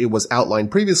 like it was outlined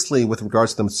previously with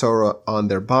regards to the Metzora on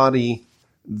their body,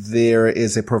 there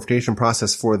is a purification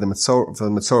process for the Metzora,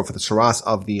 for the Tzaras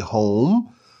of the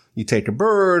home. You take a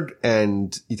bird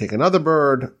and you take another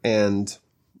bird, and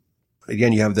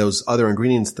again, you have those other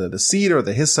ingredients, the cedar,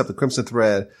 the hyssop, the crimson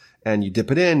thread, and you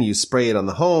dip it in, you spray it on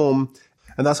the home.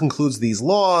 And that concludes these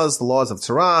laws, the laws of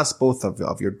Tzaras, both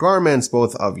of your garments,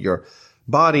 both of your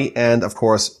body, and of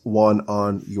course, one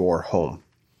on your home.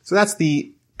 So that's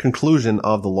the conclusion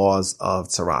of the laws of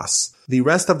Tzaras. The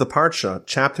rest of the Parsha,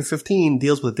 chapter 15,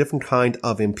 deals with a different kind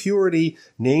of impurity,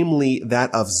 namely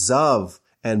that of Zav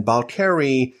and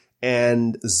Balkari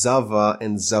and Zava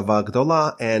and Zava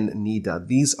Gdola and Nida.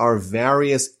 These are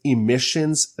various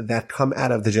emissions that come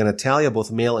out of the genitalia,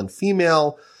 both male and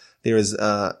female. There is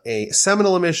a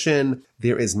seminal emission,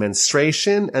 there is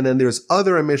menstruation, and then there's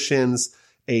other emissions,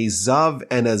 a Zav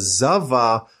and a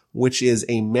Zava, which is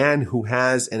a man who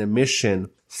has an emission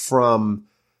from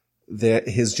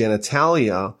his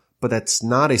genitalia, but that's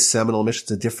not a seminal emission.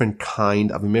 It's a different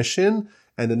kind of emission.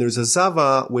 And then there's a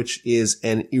Zava, which is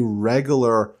an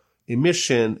irregular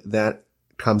emission that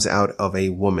comes out of a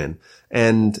woman.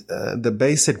 And the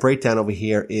basic breakdown over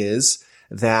here is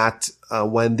that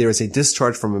when there is a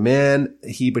discharge from a man,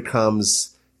 he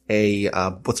becomes a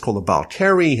what's called a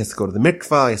Balkari. He has to go to the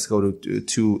mikvah. He has to go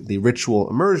to the ritual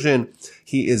immersion.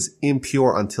 He is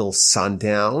impure until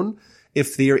sundown.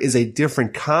 If there is a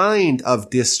different kind of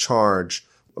discharge,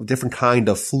 a different kind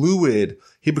of fluid,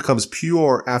 he becomes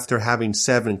pure after having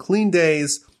 7 clean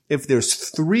days. If there's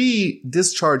 3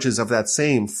 discharges of that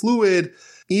same fluid,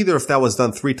 either if that was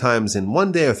done 3 times in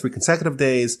 1 day or 3 consecutive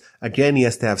days, again, he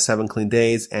has to have 7 clean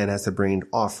days and has to bring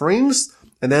offerings.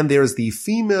 And then there's the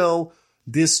female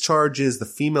discharges, the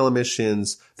female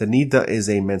emissions. The Nida is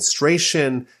a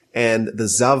menstruation, and the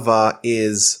Zava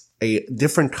is a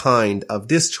different kind of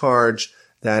discharge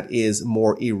that is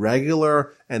more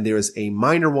irregular, and there is a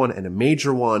minor one and a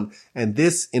major one. And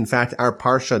this, in fact, our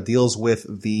Parsha deals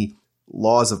with the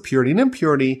laws of purity and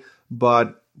impurity,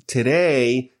 but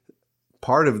today,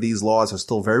 part of these laws are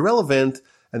still very relevant,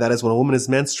 and that is when a woman is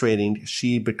menstruating,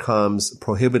 she becomes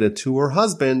prohibited to her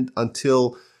husband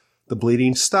until the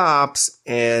bleeding stops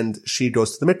and she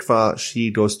goes to the mikvah,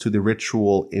 she goes to the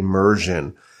ritual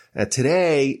immersion.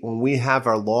 Today, when we have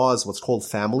our laws, what's called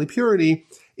family purity,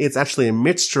 it's actually a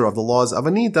mixture of the laws of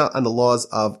a Nida and the laws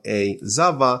of a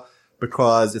Zava,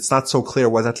 because it's not so clear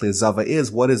what actually a Zava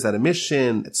is. What is that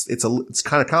emission? It's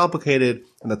kind of complicated.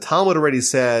 And the Talmud already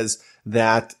says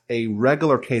that a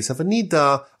regular case of a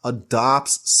nida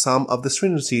adopts some of the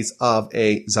stringencies of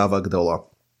a zava gedola.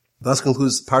 Thus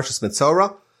concludes Parshas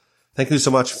Metzora. Thank you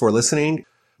so much for listening.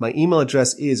 My email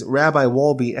address is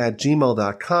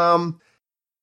rabbiwolbe@gmail.com.